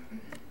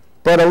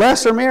 But a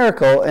lesser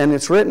miracle, and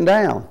it's written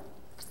down.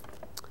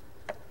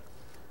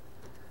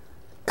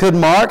 Could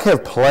Mark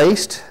have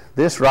placed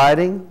this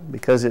writing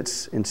because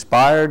it's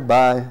inspired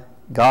by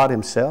God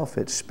himself?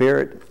 It's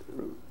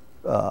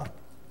Spirit-filled,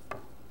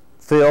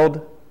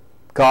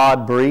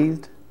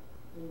 God-breathed,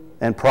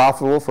 and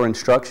profitable for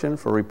instruction,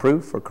 for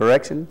reproof, for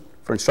correction,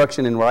 for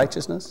instruction in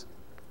righteousness?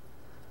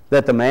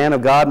 That the man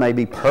of God may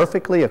be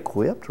perfectly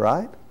equipped,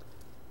 right?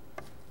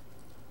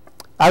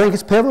 I think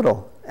it's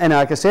pivotal. And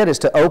like I said, it's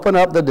to open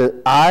up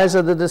the eyes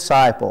of the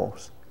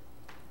disciples.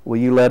 Will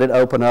you let it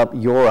open up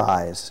your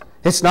eyes?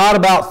 It's not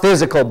about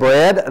physical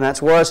bread, and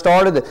that's where I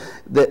started.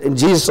 And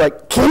Jesus is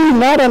like, can you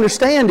not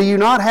understand? Do you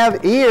not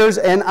have ears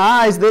and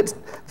eyes that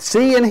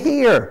see and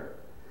hear?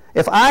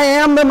 If I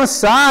am the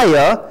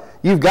Messiah,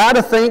 you've got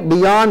to think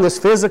beyond this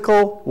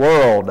physical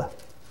world.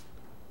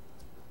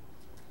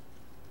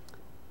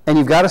 And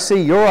you've got to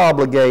see your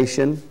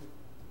obligation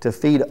to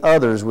feed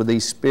others with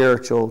these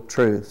spiritual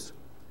truths.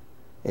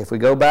 If we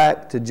go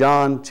back to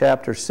John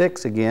chapter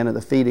 6 again at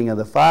the feeding of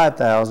the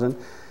 5,000,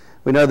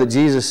 we know that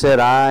Jesus said,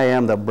 I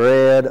am the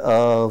bread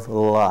of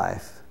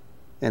life,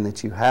 and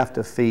that you have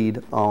to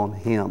feed on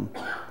him.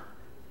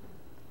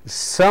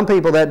 Some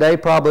people that day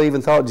probably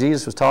even thought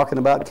Jesus was talking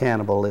about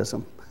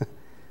cannibalism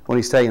when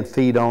he's saying,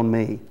 feed on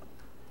me.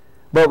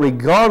 But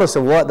regardless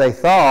of what they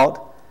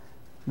thought,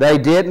 they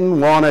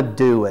didn't want to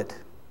do it.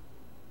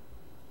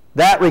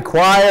 That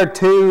required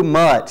too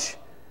much.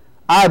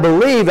 I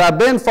believe I've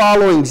been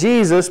following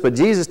Jesus, but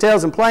Jesus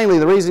tells them plainly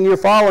the reason you're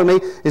following me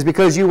is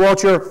because you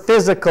want your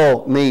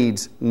physical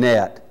needs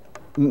met.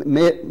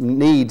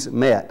 Needs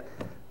met.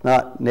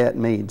 Not net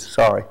needs,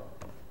 sorry.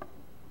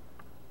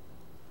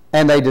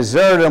 And they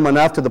deserted him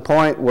enough to the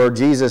point where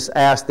Jesus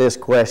asked this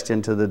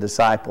question to the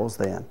disciples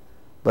then.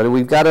 But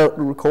we've got to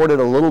record it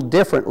a little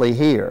differently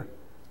here.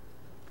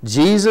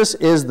 Jesus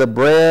is the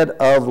bread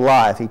of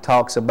life. He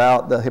talks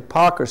about the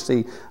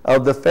hypocrisy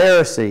of the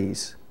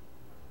Pharisees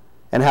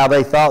and how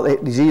they thought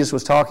that Jesus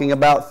was talking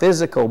about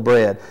physical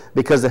bread,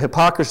 because the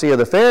hypocrisy of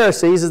the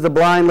Pharisees is the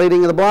blind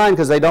leading the blind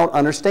because they don't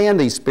understand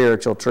these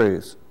spiritual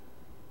truths.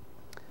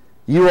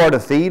 You are to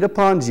feed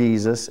upon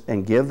Jesus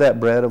and give that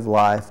bread of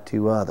life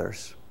to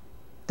others.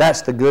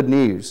 That's the good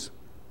news.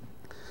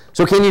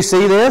 So can you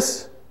see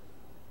this?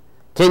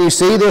 Can you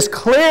see this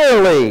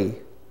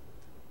clearly?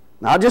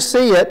 Not just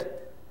see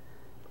it.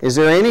 Is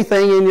there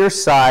anything in your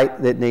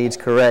sight that needs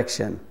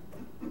correction?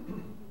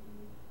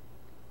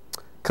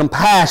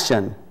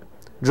 Compassion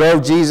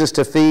drove Jesus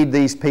to feed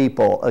these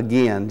people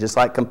again, just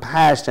like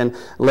compassion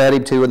led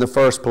him to in the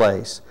first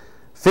place.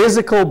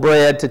 Physical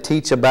bread to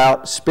teach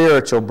about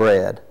spiritual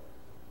bread.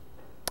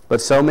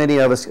 But so many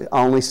of us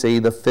only see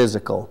the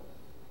physical.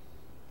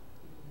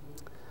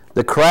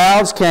 The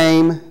crowds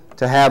came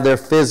to have their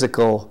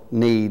physical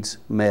needs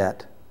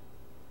met.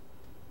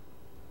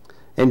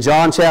 In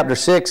John chapter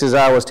 6, as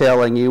I was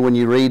telling you when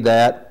you read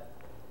that,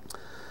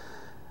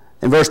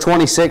 in verse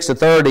 26 to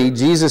 30,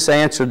 Jesus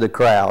answered the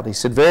crowd. He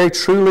said, "Very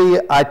truly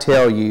I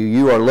tell you,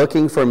 you are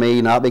looking for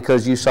me not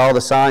because you saw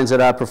the signs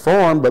that I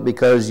performed, but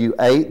because you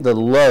ate the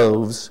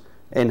loaves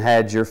and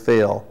had your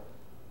fill."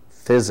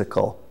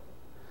 Physical.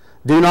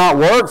 Do not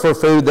work for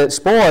food that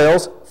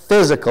spoils,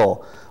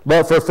 physical,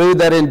 but for food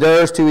that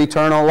endures to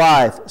eternal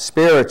life,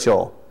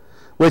 spiritual,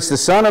 which the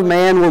Son of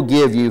Man will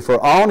give you. For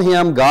on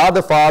him God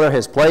the Father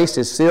has placed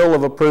his seal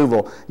of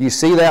approval. You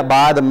see that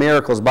by the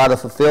miracles, by the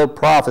fulfilled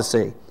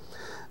prophecy.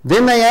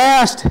 Then they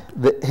asked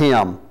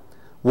him,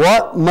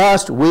 "What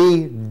must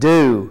we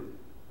do?"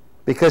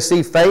 Because,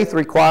 see, faith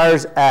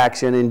requires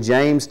action, and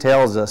James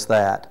tells us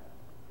that.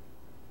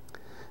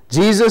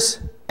 Jesus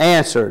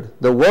answered,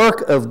 "The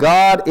work of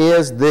God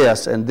is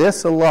this, and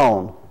this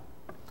alone,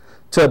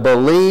 to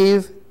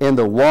believe in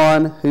the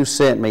one who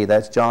sent me."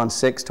 That's John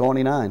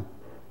 6:29.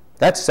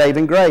 That's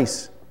saving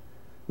grace.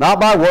 Not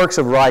by works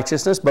of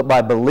righteousness, but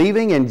by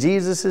believing in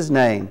Jesus'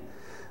 name.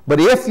 But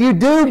if you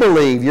do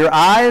believe, your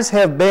eyes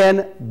have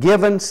been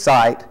given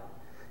sight,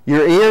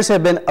 your ears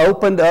have been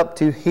opened up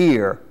to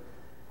hear,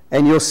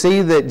 and you'll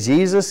see that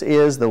Jesus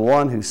is the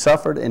one who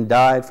suffered and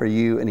died for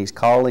you, and he's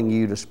calling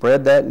you to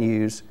spread that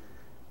news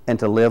and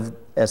to live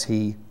as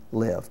he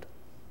lived.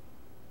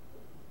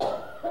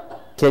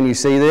 Can you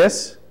see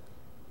this?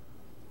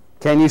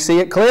 Can you see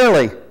it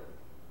clearly?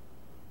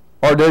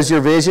 Or does your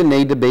vision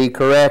need to be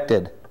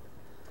corrected?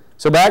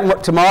 So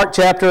back to Mark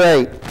chapter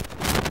 8.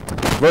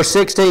 Verse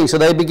 16, so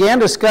they began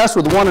to discuss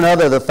with one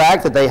another the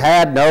fact that they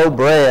had no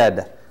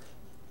bread.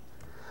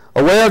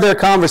 Aware of their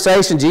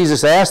conversation,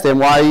 Jesus asked them,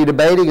 "Why are you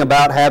debating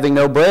about having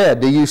no bread?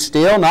 Do you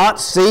still not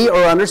see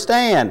or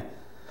understand?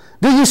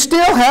 Do you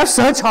still have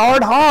such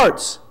hard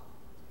hearts?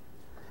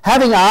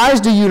 Having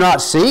eyes, do you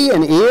not see?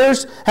 And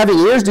ears? Having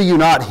ears, do you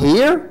not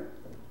hear?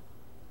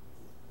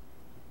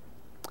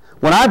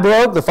 When I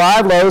broke the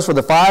 5 loaves for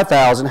the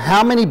 5,000,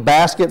 how many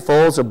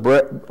basketfuls of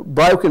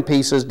broken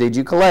pieces did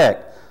you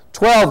collect?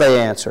 12, they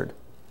answered.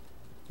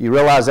 You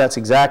realize that's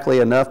exactly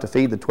enough to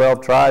feed the 12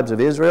 tribes of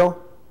Israel?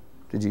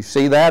 Did you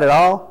see that at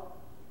all?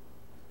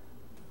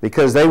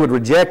 Because they would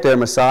reject their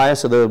Messiah,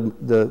 so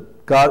the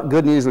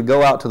good news would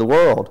go out to the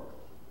world.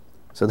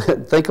 So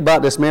think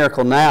about this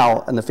miracle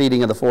now and the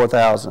feeding of the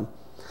 4,000.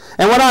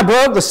 And when I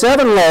broke the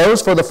 7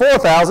 loaves for the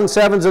 4,000,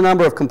 7 is the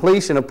number of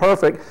completion of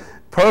perfect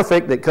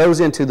that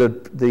goes into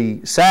the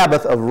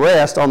Sabbath of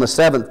rest on the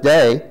 7th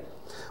day.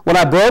 When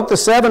I broke the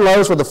 7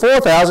 loaves for the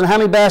 4,000, how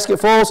many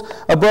basketfuls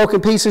of broken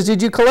pieces did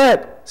you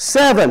collect?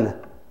 7.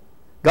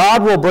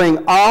 God will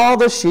bring all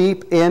the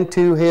sheep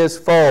into his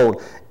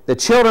fold. The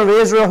children of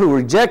Israel who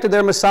rejected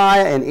their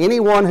Messiah, and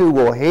anyone who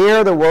will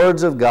hear the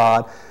words of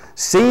God,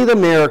 see the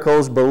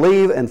miracles,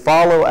 believe, and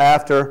follow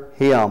after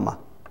him.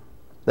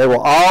 They will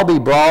all be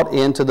brought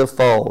into the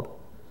fold.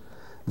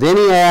 Then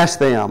he asked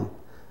them,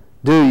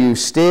 "Do you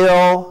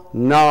still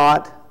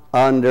not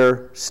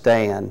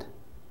understand?"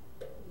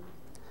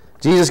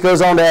 Jesus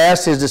goes on to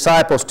ask his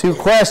disciples 2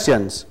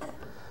 questions.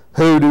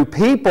 Who do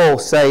people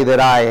say that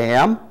I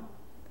am?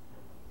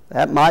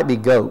 That might be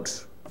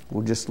goats.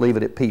 We'll just leave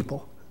it at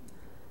people.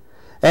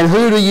 And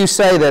who do you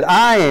say that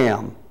I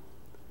am?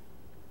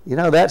 You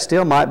know, that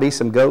still might be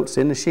some goats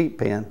in the sheep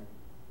pen.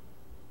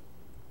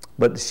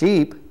 But the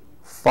sheep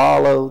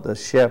follow the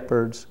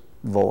shepherd's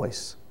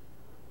voice.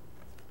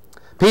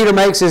 Peter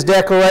makes his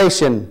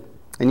declaration,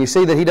 and you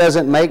see that he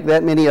doesn't make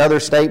that many other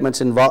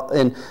statements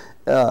involving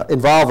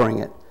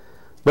it.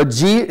 But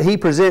he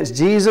presents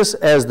Jesus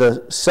as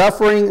the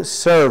suffering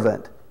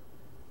servant.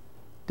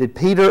 Did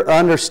Peter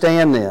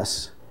understand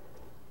this?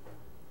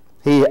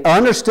 He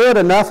understood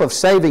enough of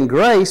saving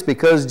grace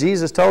because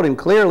Jesus told him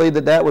clearly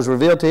that that was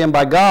revealed to him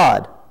by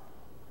God.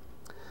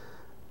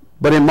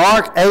 But in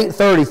Mark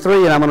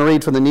 8:33, and I'm going to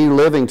read from the New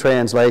Living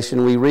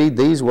Translation, we read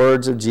these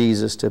words of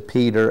Jesus to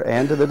Peter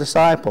and to the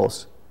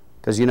disciples.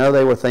 Because you know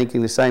they were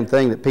thinking the same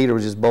thing that Peter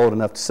was just bold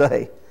enough to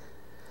say.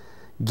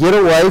 "Get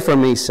away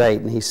from me,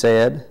 Satan," he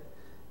said.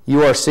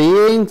 "You are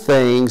seeing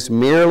things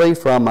merely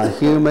from a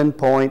human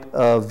point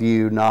of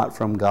view, not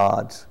from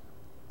God's."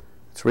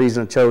 That's the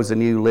reason I chose the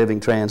New Living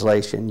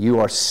Translation. You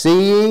are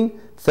seeing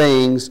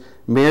things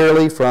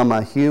merely from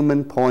a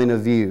human point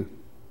of view.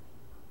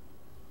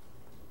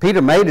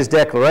 Peter made his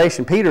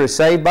declaration. Peter is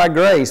saved by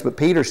grace, but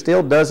Peter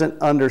still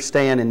doesn't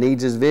understand and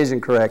needs his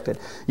vision corrected.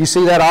 You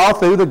see that all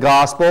through the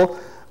gospel,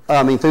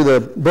 through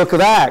the book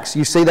of Acts.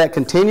 You see that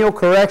continual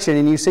correction,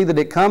 and you see that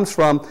it comes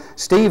from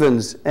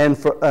Stephen's and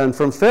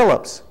from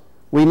Philip's.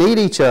 We need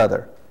each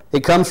other.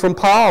 It comes from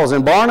Paul's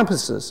and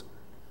Barnabas's.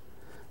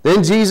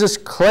 Then Jesus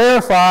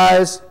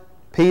clarifies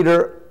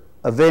Peter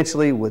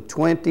eventually with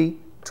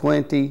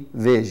 20/20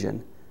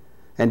 vision.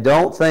 And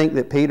don't think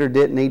that Peter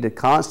didn't need to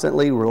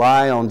constantly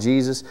rely on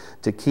Jesus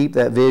to keep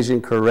that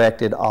vision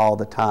corrected all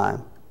the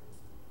time.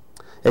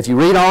 If you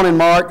read on in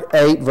Mark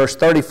 8, verse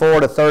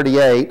 34 to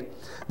 38,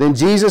 then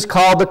Jesus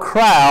called the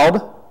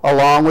crowd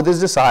along with his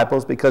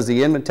disciples, because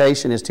the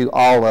invitation is to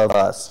all of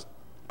us.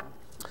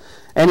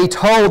 And he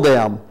told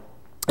them,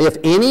 if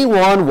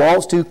anyone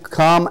wants to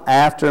come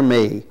after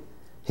me,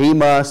 he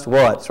must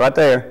what? It's right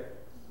there.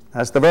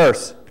 That's the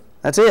verse.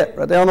 That's it,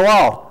 right there on the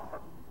wall.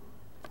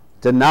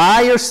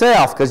 Deny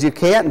yourself, because you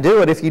can't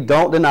do it if you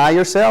don't deny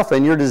yourself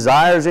and your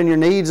desires and your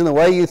needs and the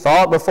way you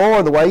thought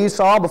before, the way you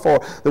saw before,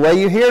 the way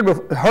you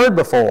heard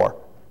before.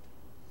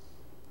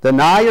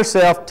 Deny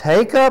yourself,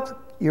 take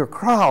up your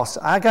cross.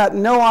 I got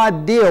no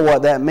idea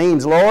what that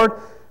means, Lord,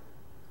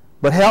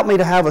 but help me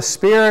to have a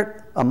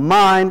spirit, a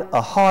mind,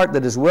 a heart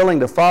that is willing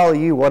to follow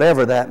you,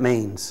 whatever that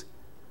means.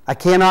 I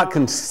cannot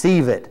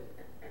conceive it,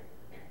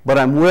 but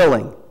I'm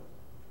willing.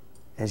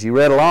 As you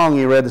read along,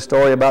 you read the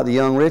story about the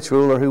young rich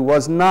ruler who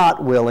was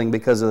not willing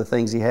because of the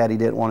things he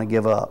didn't want to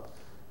give up.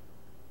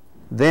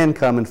 Then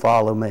come and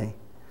follow me.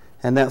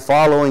 And that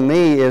following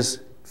me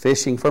is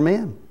fishing for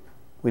men.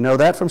 We know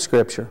that from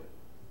Scripture.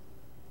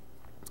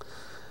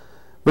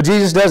 But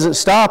Jesus doesn't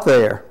stop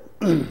there.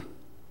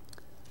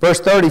 Verse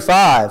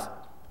 35.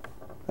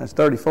 That's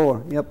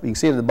 34. Yep, you can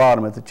see it at the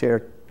bottom of the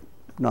chair,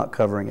 not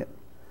covering it.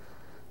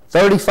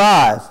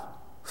 35.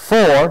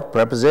 For,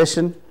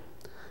 preposition,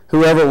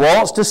 whoever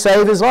wants to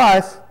save his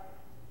life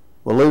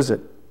will lose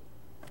it.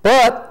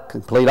 But,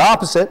 complete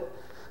opposite,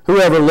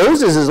 whoever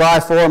loses his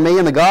life for me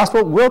in the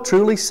gospel will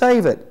truly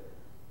save it.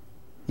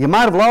 You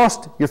might have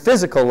lost your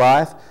physical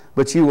life,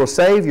 but you will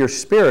save your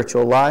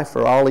spiritual life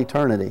for all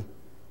eternity.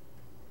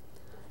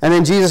 And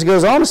then Jesus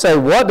goes on to say,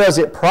 what does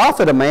it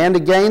profit a man to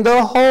gain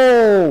the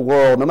whole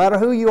world, no matter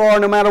who you are,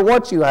 no matter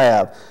what you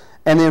have,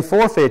 and then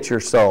forfeit your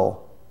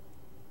soul?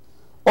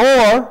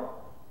 Or,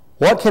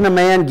 what can a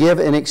man give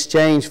in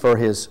exchange for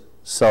his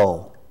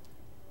soul?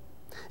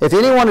 If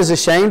anyone is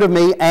ashamed of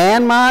me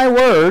and my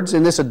words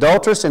in this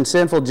adulterous and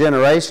sinful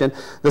generation,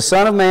 the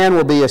Son of Man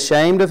will be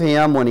ashamed of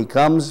him when he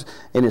comes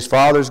in his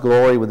Father's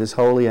glory with his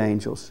holy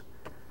angels.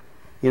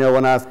 You know,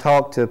 when I've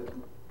talked to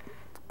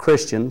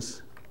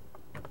Christians,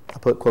 I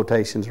put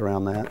quotations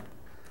around that.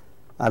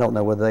 I don't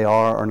know whether they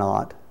are or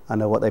not. I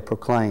know what they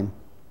proclaim.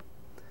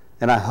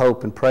 And I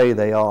hope and pray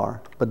they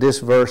are. But this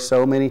verse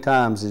so many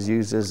times is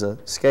used as a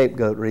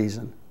scapegoat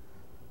reason.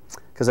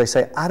 Because they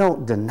say, I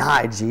don't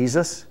deny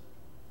Jesus.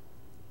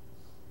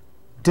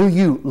 Do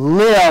you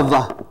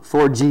live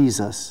for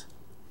Jesus?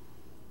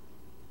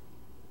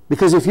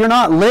 Because if you're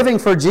not living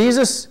for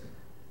Jesus,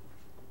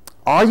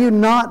 are you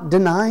not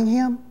denying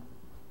Him?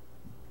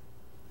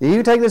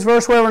 You take this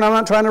verse wherever, and I'm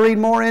not trying to read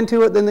more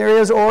into it than there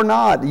is or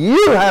not.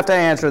 You have to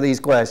answer these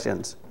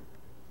questions.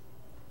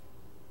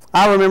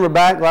 I remember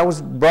back, I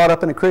was brought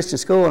up in a Christian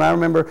school, and I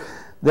remember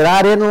that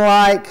I didn't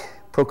like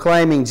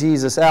proclaiming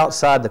Jesus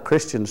outside the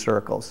Christian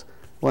circles.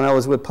 When I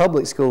was with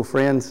public school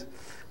friends,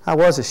 I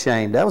was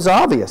ashamed. That was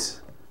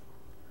obvious.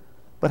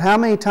 But how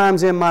many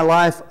times in my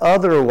life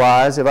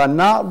otherwise have I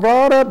not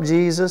brought up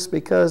Jesus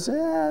because, I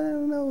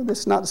don't know,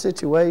 this is not the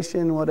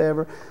situation,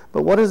 whatever.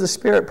 But what is the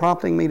Spirit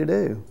prompting me to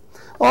do?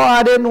 Oh,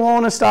 I didn't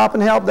want to stop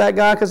and help that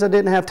guy because I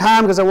didn't have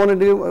time, because I wanted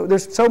to do...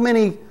 There's so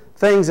many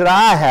things that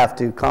I have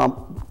to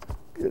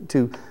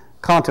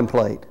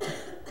contemplate.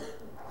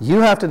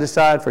 You have to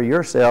decide for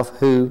yourself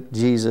who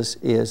Jesus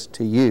is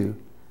to you.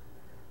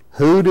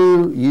 Who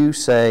do you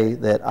say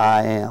that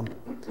I am?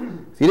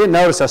 If you didn't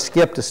notice, I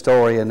skipped a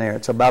story in there.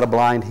 It's about a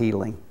blind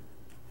healing.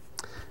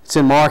 It's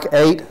in Mark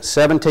 8,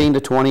 17 to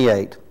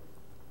 28.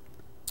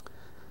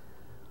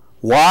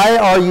 Why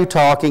are you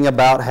talking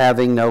about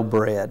having no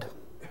bread?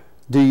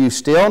 Do you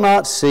still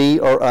not see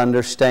or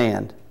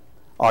understand?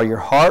 Are your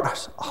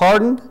hearts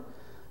hardened?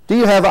 Do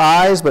you have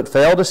eyes but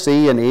fail to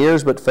see and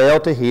ears but fail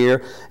to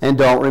hear and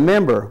don't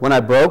remember? When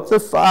I broke the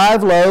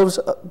 5 loaves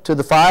to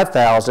the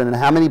 5,000, and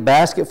how many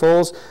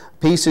basketfuls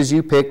pieces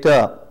you picked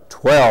up?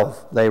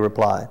 12, they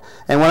replied.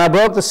 And when I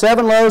broke the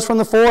 7 loaves from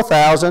the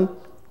 4,000,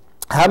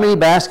 how many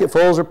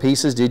basketfuls or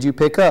pieces did you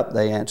pick up?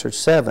 They answered,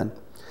 7.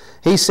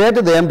 He said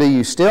to them, do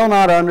you still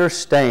not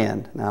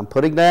understand? Now I'm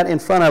putting that in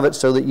front of it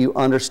so that you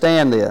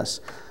understand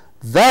this.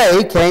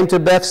 They came to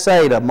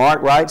Bethsaida.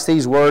 Mark writes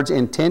these words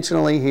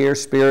intentionally here,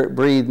 Spirit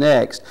breathed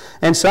next.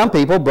 And some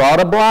people brought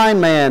a blind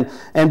man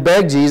and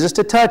begged Jesus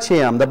to touch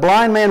him. The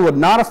blind man would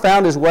not have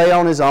found his way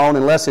on his own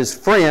unless his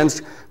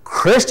friends,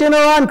 Christian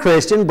or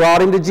unchristian,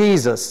 brought him to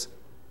Jesus.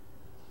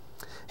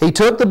 He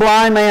took the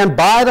blind man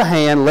by the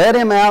hand, led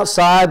him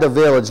outside the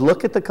village.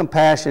 Look at the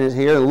compassion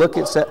here, and look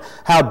at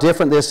how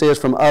different this is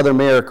from other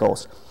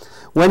miracles.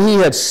 When he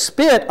had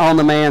spit on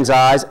the man's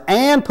eyes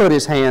and put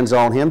his hands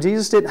on him,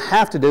 Jesus didn't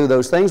have to do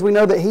those things. We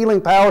know that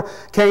healing power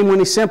came when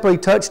he simply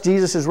touched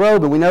Jesus'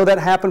 robe, and we know that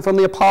happened from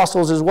the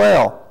apostles as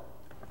well.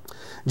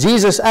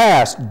 Jesus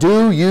asked,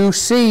 "Do you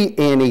see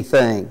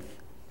anything?"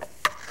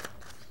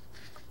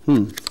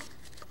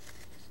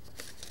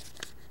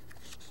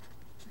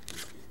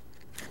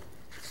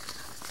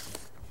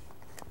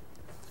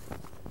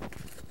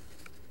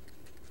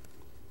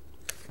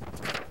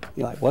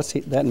 You're like, what's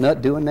that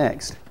nut doing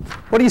next?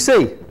 What do you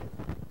see?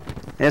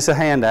 It's a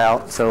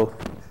handout, so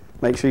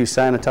make sure you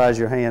sanitize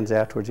your hands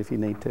afterwards if you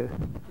need to.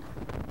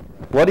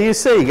 What do you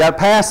see? You got to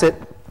pass it.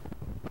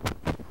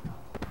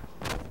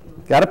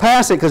 Got to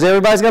pass it because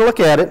everybody's got to look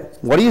at it.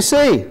 What do you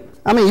see?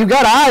 I mean, you've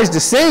got eyes to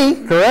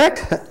see,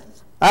 correct?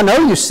 I know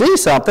you see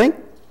something.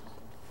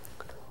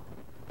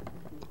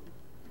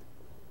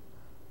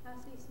 I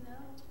see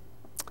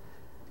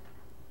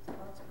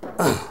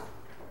snow.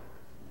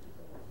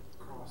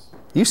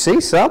 You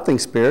see something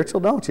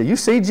spiritual, don't you? You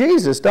see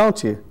Jesus,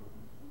 don't you?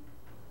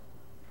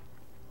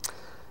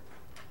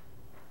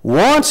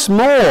 Once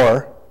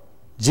more,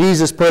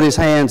 Jesus put his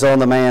hands on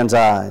the man's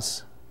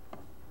eyes.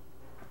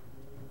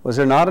 Was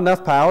there not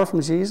enough power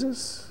from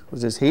Jesus?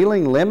 Was his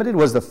healing limited?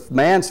 Was the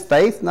man's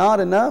faith not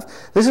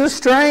enough? This is a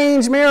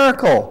strange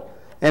miracle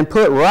and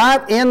put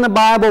right in the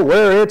Bible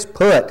where it's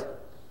put.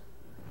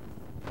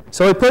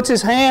 So he puts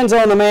his hands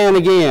on the man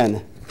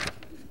again.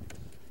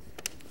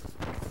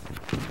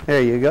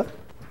 There you go.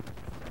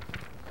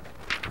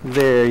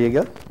 There you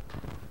go.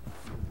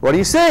 What do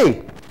you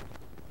see?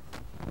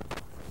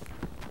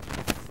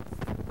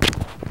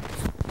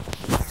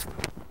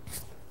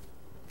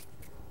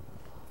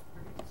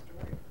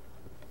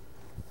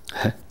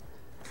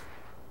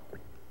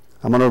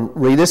 I'm going to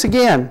read this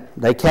again.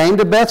 They came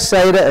to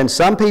Bethsaida, and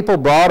some people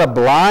brought a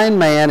blind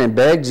man and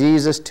begged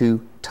Jesus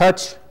to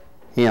touch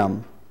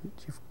him.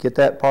 Did you get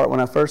that part when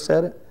I first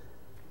said it?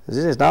 This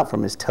is not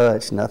from his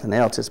touch, nothing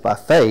else. It's by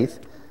faith.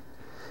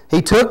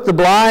 He took the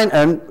blind,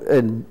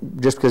 and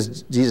just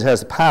because Jesus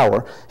has the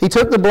power, he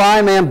took the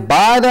blind man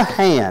by the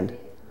hand,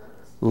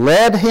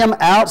 led him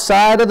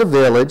outside of the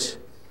village.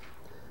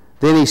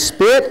 Then he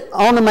spit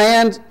on the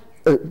man's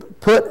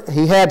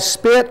he had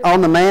spit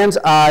on the man's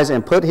eyes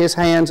and put his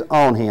hands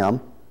on him.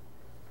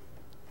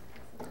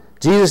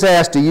 Jesus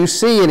asked, "Do you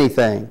see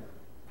anything?"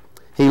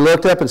 He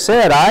looked up and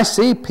said, "I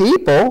see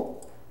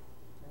people.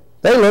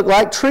 They look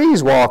like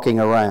trees walking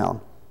around."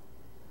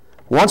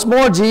 Once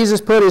more Jesus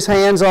put his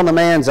hands on the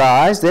man's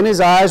eyes. Then his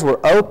eyes were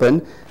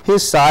opened,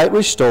 his sight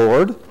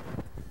restored.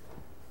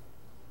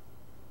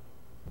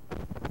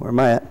 Where am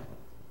I at?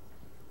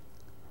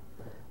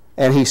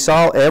 And he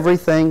saw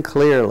everything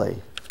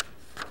clearly.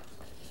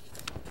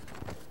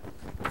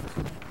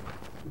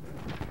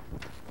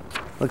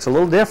 Looks a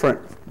little different,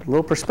 a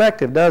little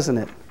perspective, doesn't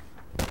it?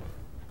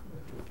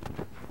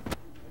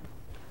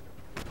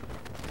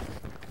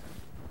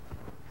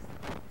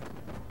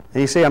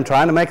 And you see, I'm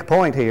trying to make a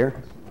point here.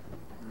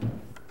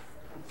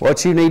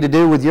 What you need to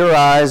do with your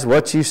eyes,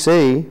 what you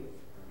see.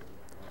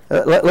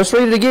 Let's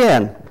read it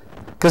again,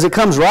 because it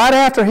comes right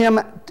after him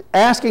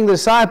asking the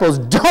disciples,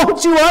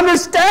 "Don't you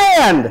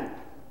understand?"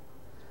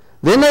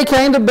 Then they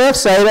came to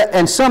Bethsaida,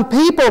 and some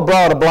people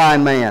brought a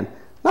blind man.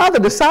 Not the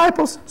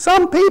disciples,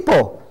 some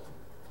people.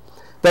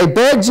 They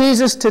begged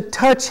Jesus to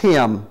touch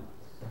him.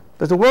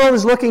 But the world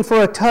is looking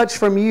for a touch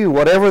from you,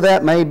 whatever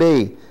that may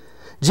be.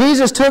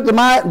 Jesus took the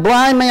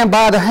blind man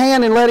by the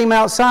hand and led him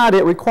outside.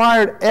 It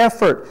required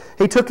effort.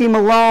 He took him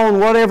alone,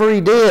 whatever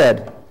he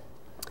did.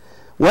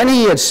 When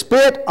he had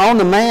spit on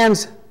the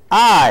man's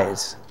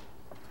eyes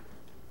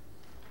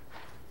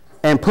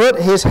and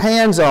put his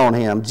hands on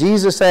him,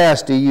 Jesus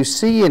asked, "Do you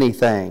see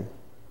anything?"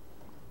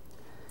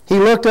 He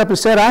looked up and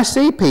said, "I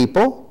see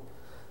people.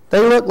 They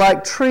look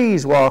like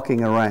trees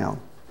walking around."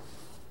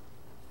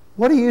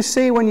 What do you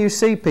see when you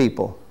see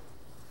people?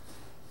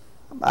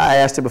 I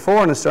asked it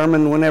before in a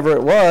sermon, whenever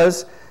it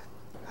was,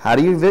 how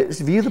do you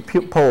view the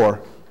poor?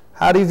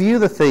 How do you view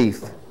the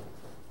thief?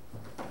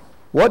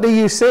 What do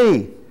you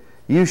see?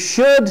 You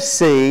should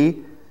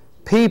see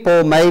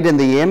people made in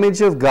the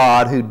image of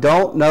God who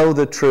don't know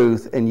the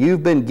truth, and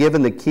you've been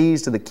given the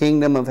keys to the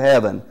kingdom of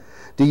heaven.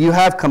 Do you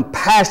have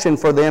compassion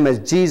for them as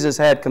Jesus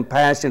had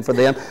compassion for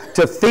them?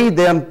 To feed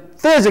them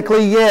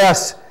physically,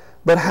 yes,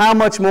 but how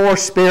much more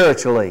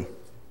spiritually?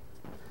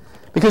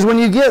 Because when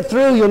you get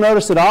through, you'll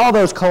notice that all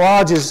those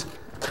collages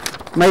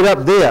made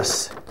up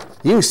this.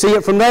 You can see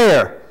it from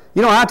there.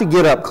 You don't have to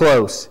get up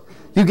close.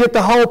 You get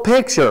the whole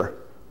picture.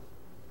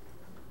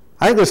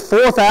 I think there's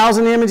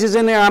 4,000 images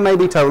in there. I may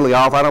be totally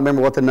off. I don't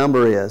remember what the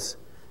number is.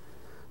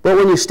 But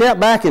when you step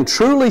back and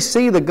truly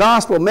see the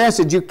gospel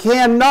message, you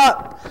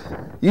cannot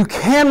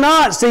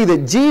see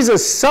that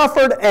Jesus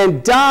suffered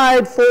and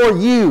died for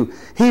you.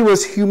 He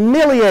was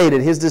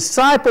humiliated. His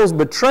disciples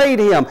betrayed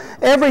him.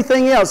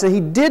 Everything else. And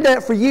he did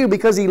that for you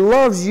because he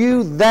loves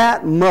you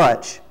that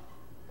much.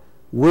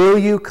 Will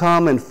you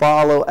come and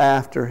follow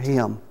after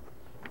him?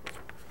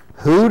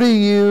 Who do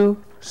you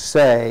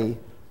say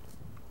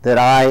that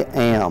I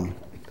am?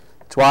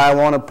 That's why I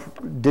want to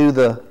do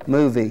the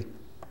movie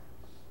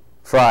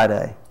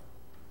Friday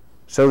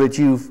so that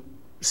you've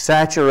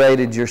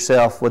saturated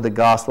yourself with the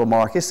gospel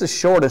mark. It's the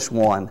shortest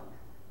one.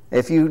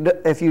 If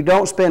you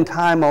don't spend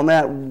time on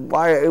that,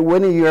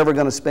 when are you ever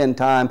going to spend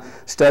time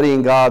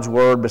studying God's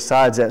Word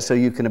besides that so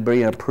you can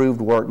be an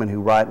approved workman who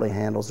rightly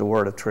handles the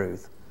Word of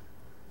truth?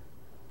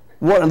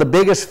 One of the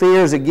biggest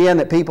fears, again,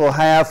 that people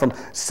have from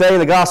saying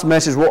the gospel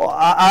message, well,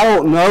 I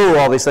don't know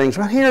all these things.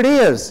 Well, here it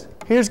is.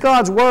 Here's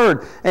God's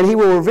Word, and He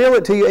will reveal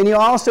it to you. And you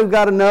also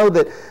got to know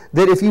that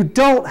if you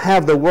don't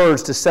have the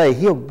words to say,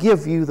 He'll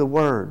give you the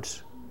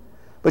words.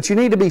 But you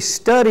need to be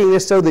studying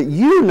this so that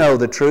you know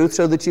the truth,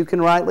 so that you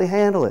can rightly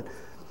handle it.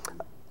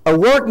 A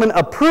workman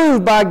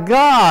approved by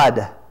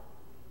God,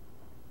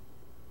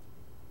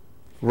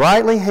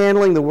 rightly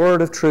handling the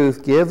word of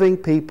truth, giving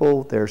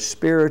people their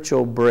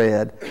spiritual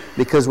bread.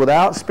 Because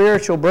without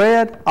spiritual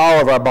bread,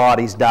 all of our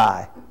bodies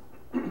die.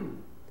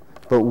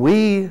 But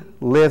we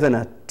live in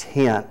a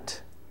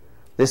tent.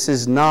 This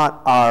is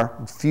not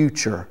our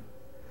future.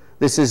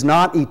 This is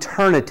not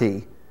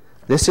eternity.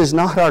 This is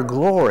not our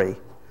glory.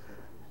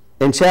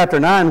 In chapter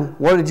 9,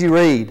 what did you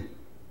read?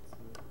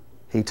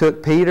 He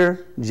took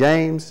Peter,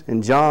 James,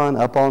 and John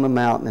up on the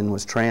mountain and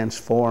was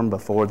transformed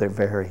before their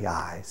very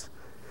eyes.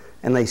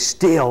 And they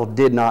still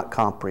did not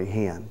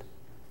comprehend.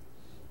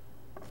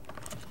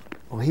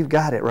 Well, we've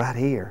got it right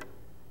here.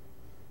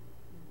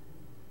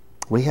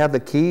 We have the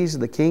keys of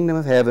the kingdom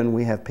of heaven.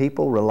 We have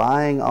people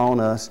relying on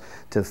us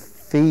to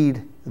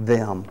feed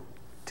them,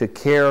 to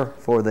care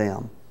for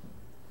them.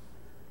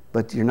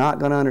 But you're not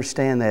going to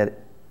understand that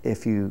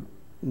if you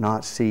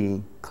not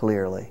seeing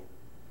clearly.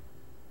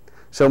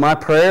 So my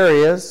prayer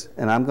is,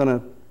 and I'm going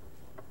to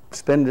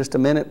spend just a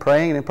minute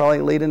praying and probably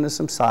lead into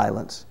some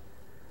silence,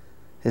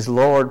 is,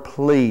 Lord,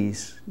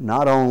 please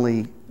not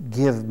only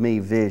give me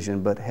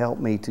vision, but help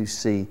me to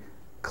see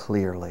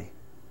clearly.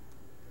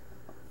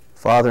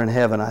 Father in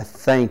heaven, I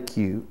thank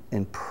you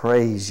and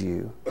praise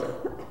you,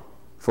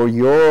 for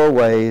your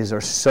ways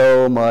are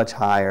so much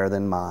higher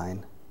than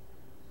mine.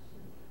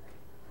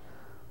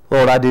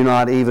 Lord, I do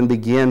not even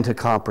begin to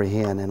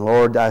comprehend. And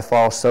Lord, I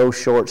fall so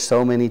short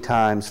so many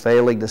times,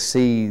 failing to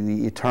see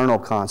the eternal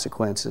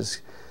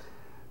consequences,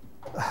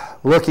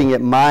 looking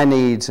at my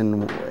needs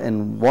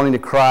and wanting to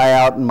cry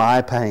out in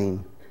my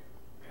pain,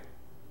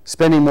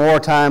 spending more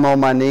time on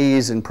my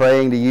knees and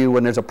praying to you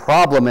when there's a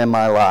problem in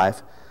my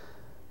life,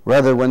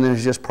 rather when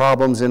there's just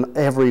problems in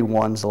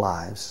everyone's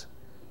lives,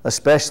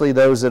 especially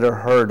those that are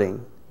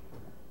hurting.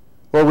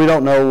 Lord, we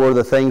don't know where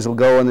the things will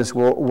go in this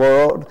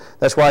world.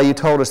 That's why you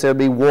told us there would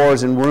be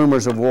wars and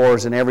rumors of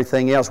wars and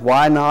everything else.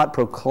 Why not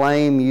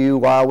proclaim you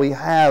while we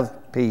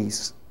have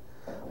peace?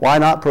 Why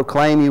not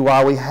proclaim you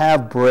while we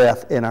have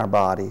breath in our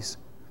bodies?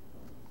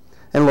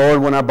 And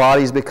Lord, when our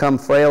bodies become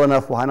frail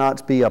enough, why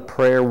not be a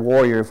prayer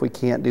warrior if we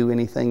can't do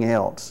anything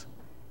else?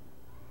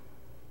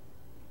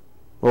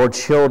 Lord,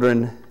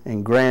 children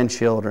and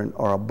grandchildren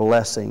are a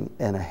blessing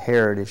and a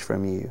heritage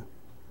from you.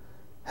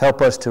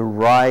 Help us to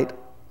write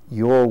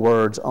your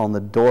words on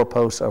the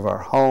doorposts of our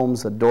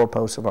homes, the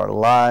doorposts of our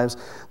lives,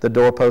 the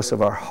doorposts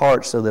of our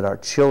hearts, so that our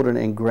children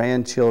and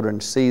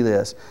grandchildren see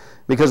this.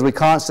 Because we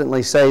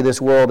constantly say this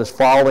world is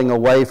falling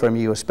away from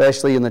you,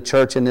 especially in the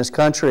church in this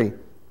country.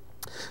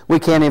 We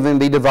can't even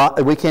be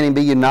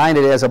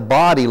united as a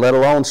body, let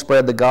alone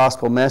spread the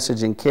gospel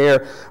message and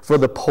care for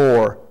the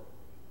poor,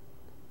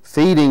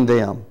 feeding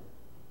them.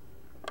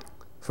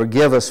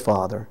 Forgive us,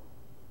 Father.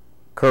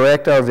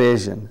 Correct our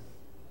vision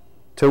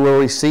to where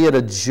we see it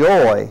a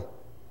joy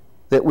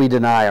that we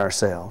deny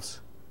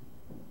ourselves,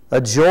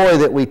 a joy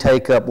that we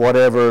take up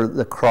whatever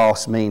the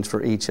cross means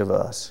for each of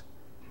us,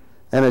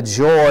 and a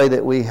joy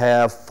that we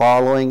have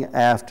following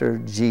after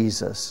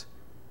Jesus,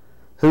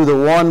 who the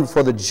one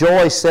for the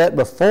joy set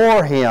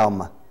before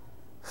him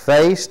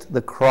faced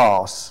the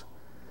cross,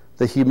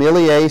 the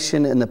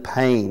humiliation and the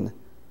pain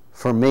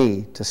for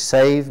me, to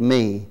save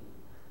me,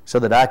 so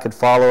that I could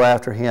follow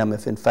after him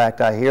if in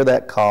fact I hear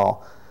that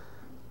call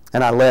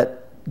and I let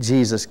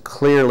Jesus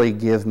clearly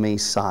give me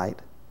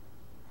sight.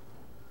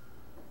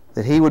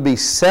 That he would be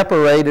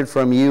separated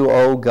from you,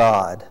 O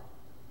God.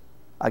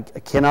 I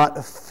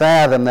cannot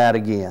fathom that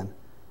again,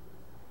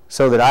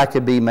 so that I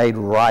could be made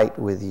right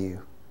with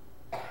you.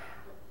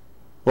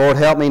 Lord,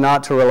 help me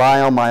not to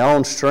rely on my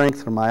own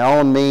strength or my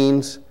own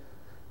means,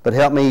 but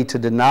help me to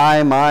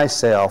deny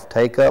myself,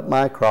 take up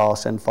my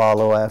cross, and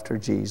follow after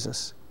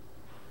Jesus.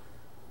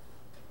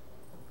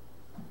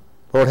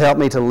 Lord, help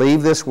me to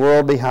leave this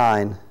world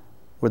behind,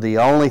 where the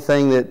only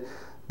thing that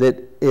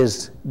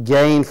is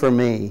gain for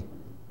me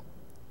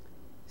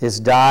is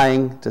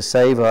dying to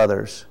save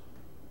others,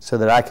 so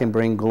that I can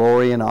bring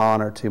glory and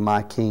honor to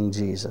my King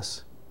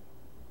Jesus.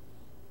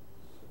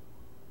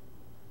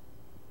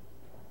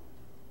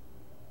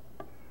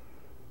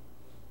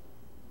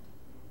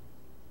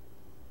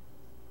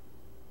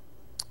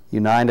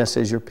 Unite us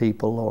as your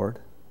people, Lord,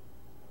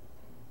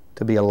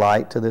 to be a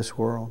light to this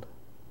world.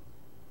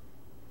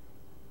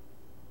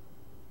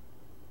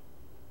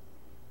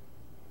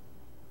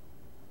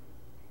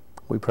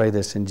 We pray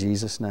this in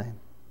Jesus' name.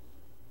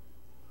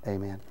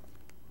 Amen.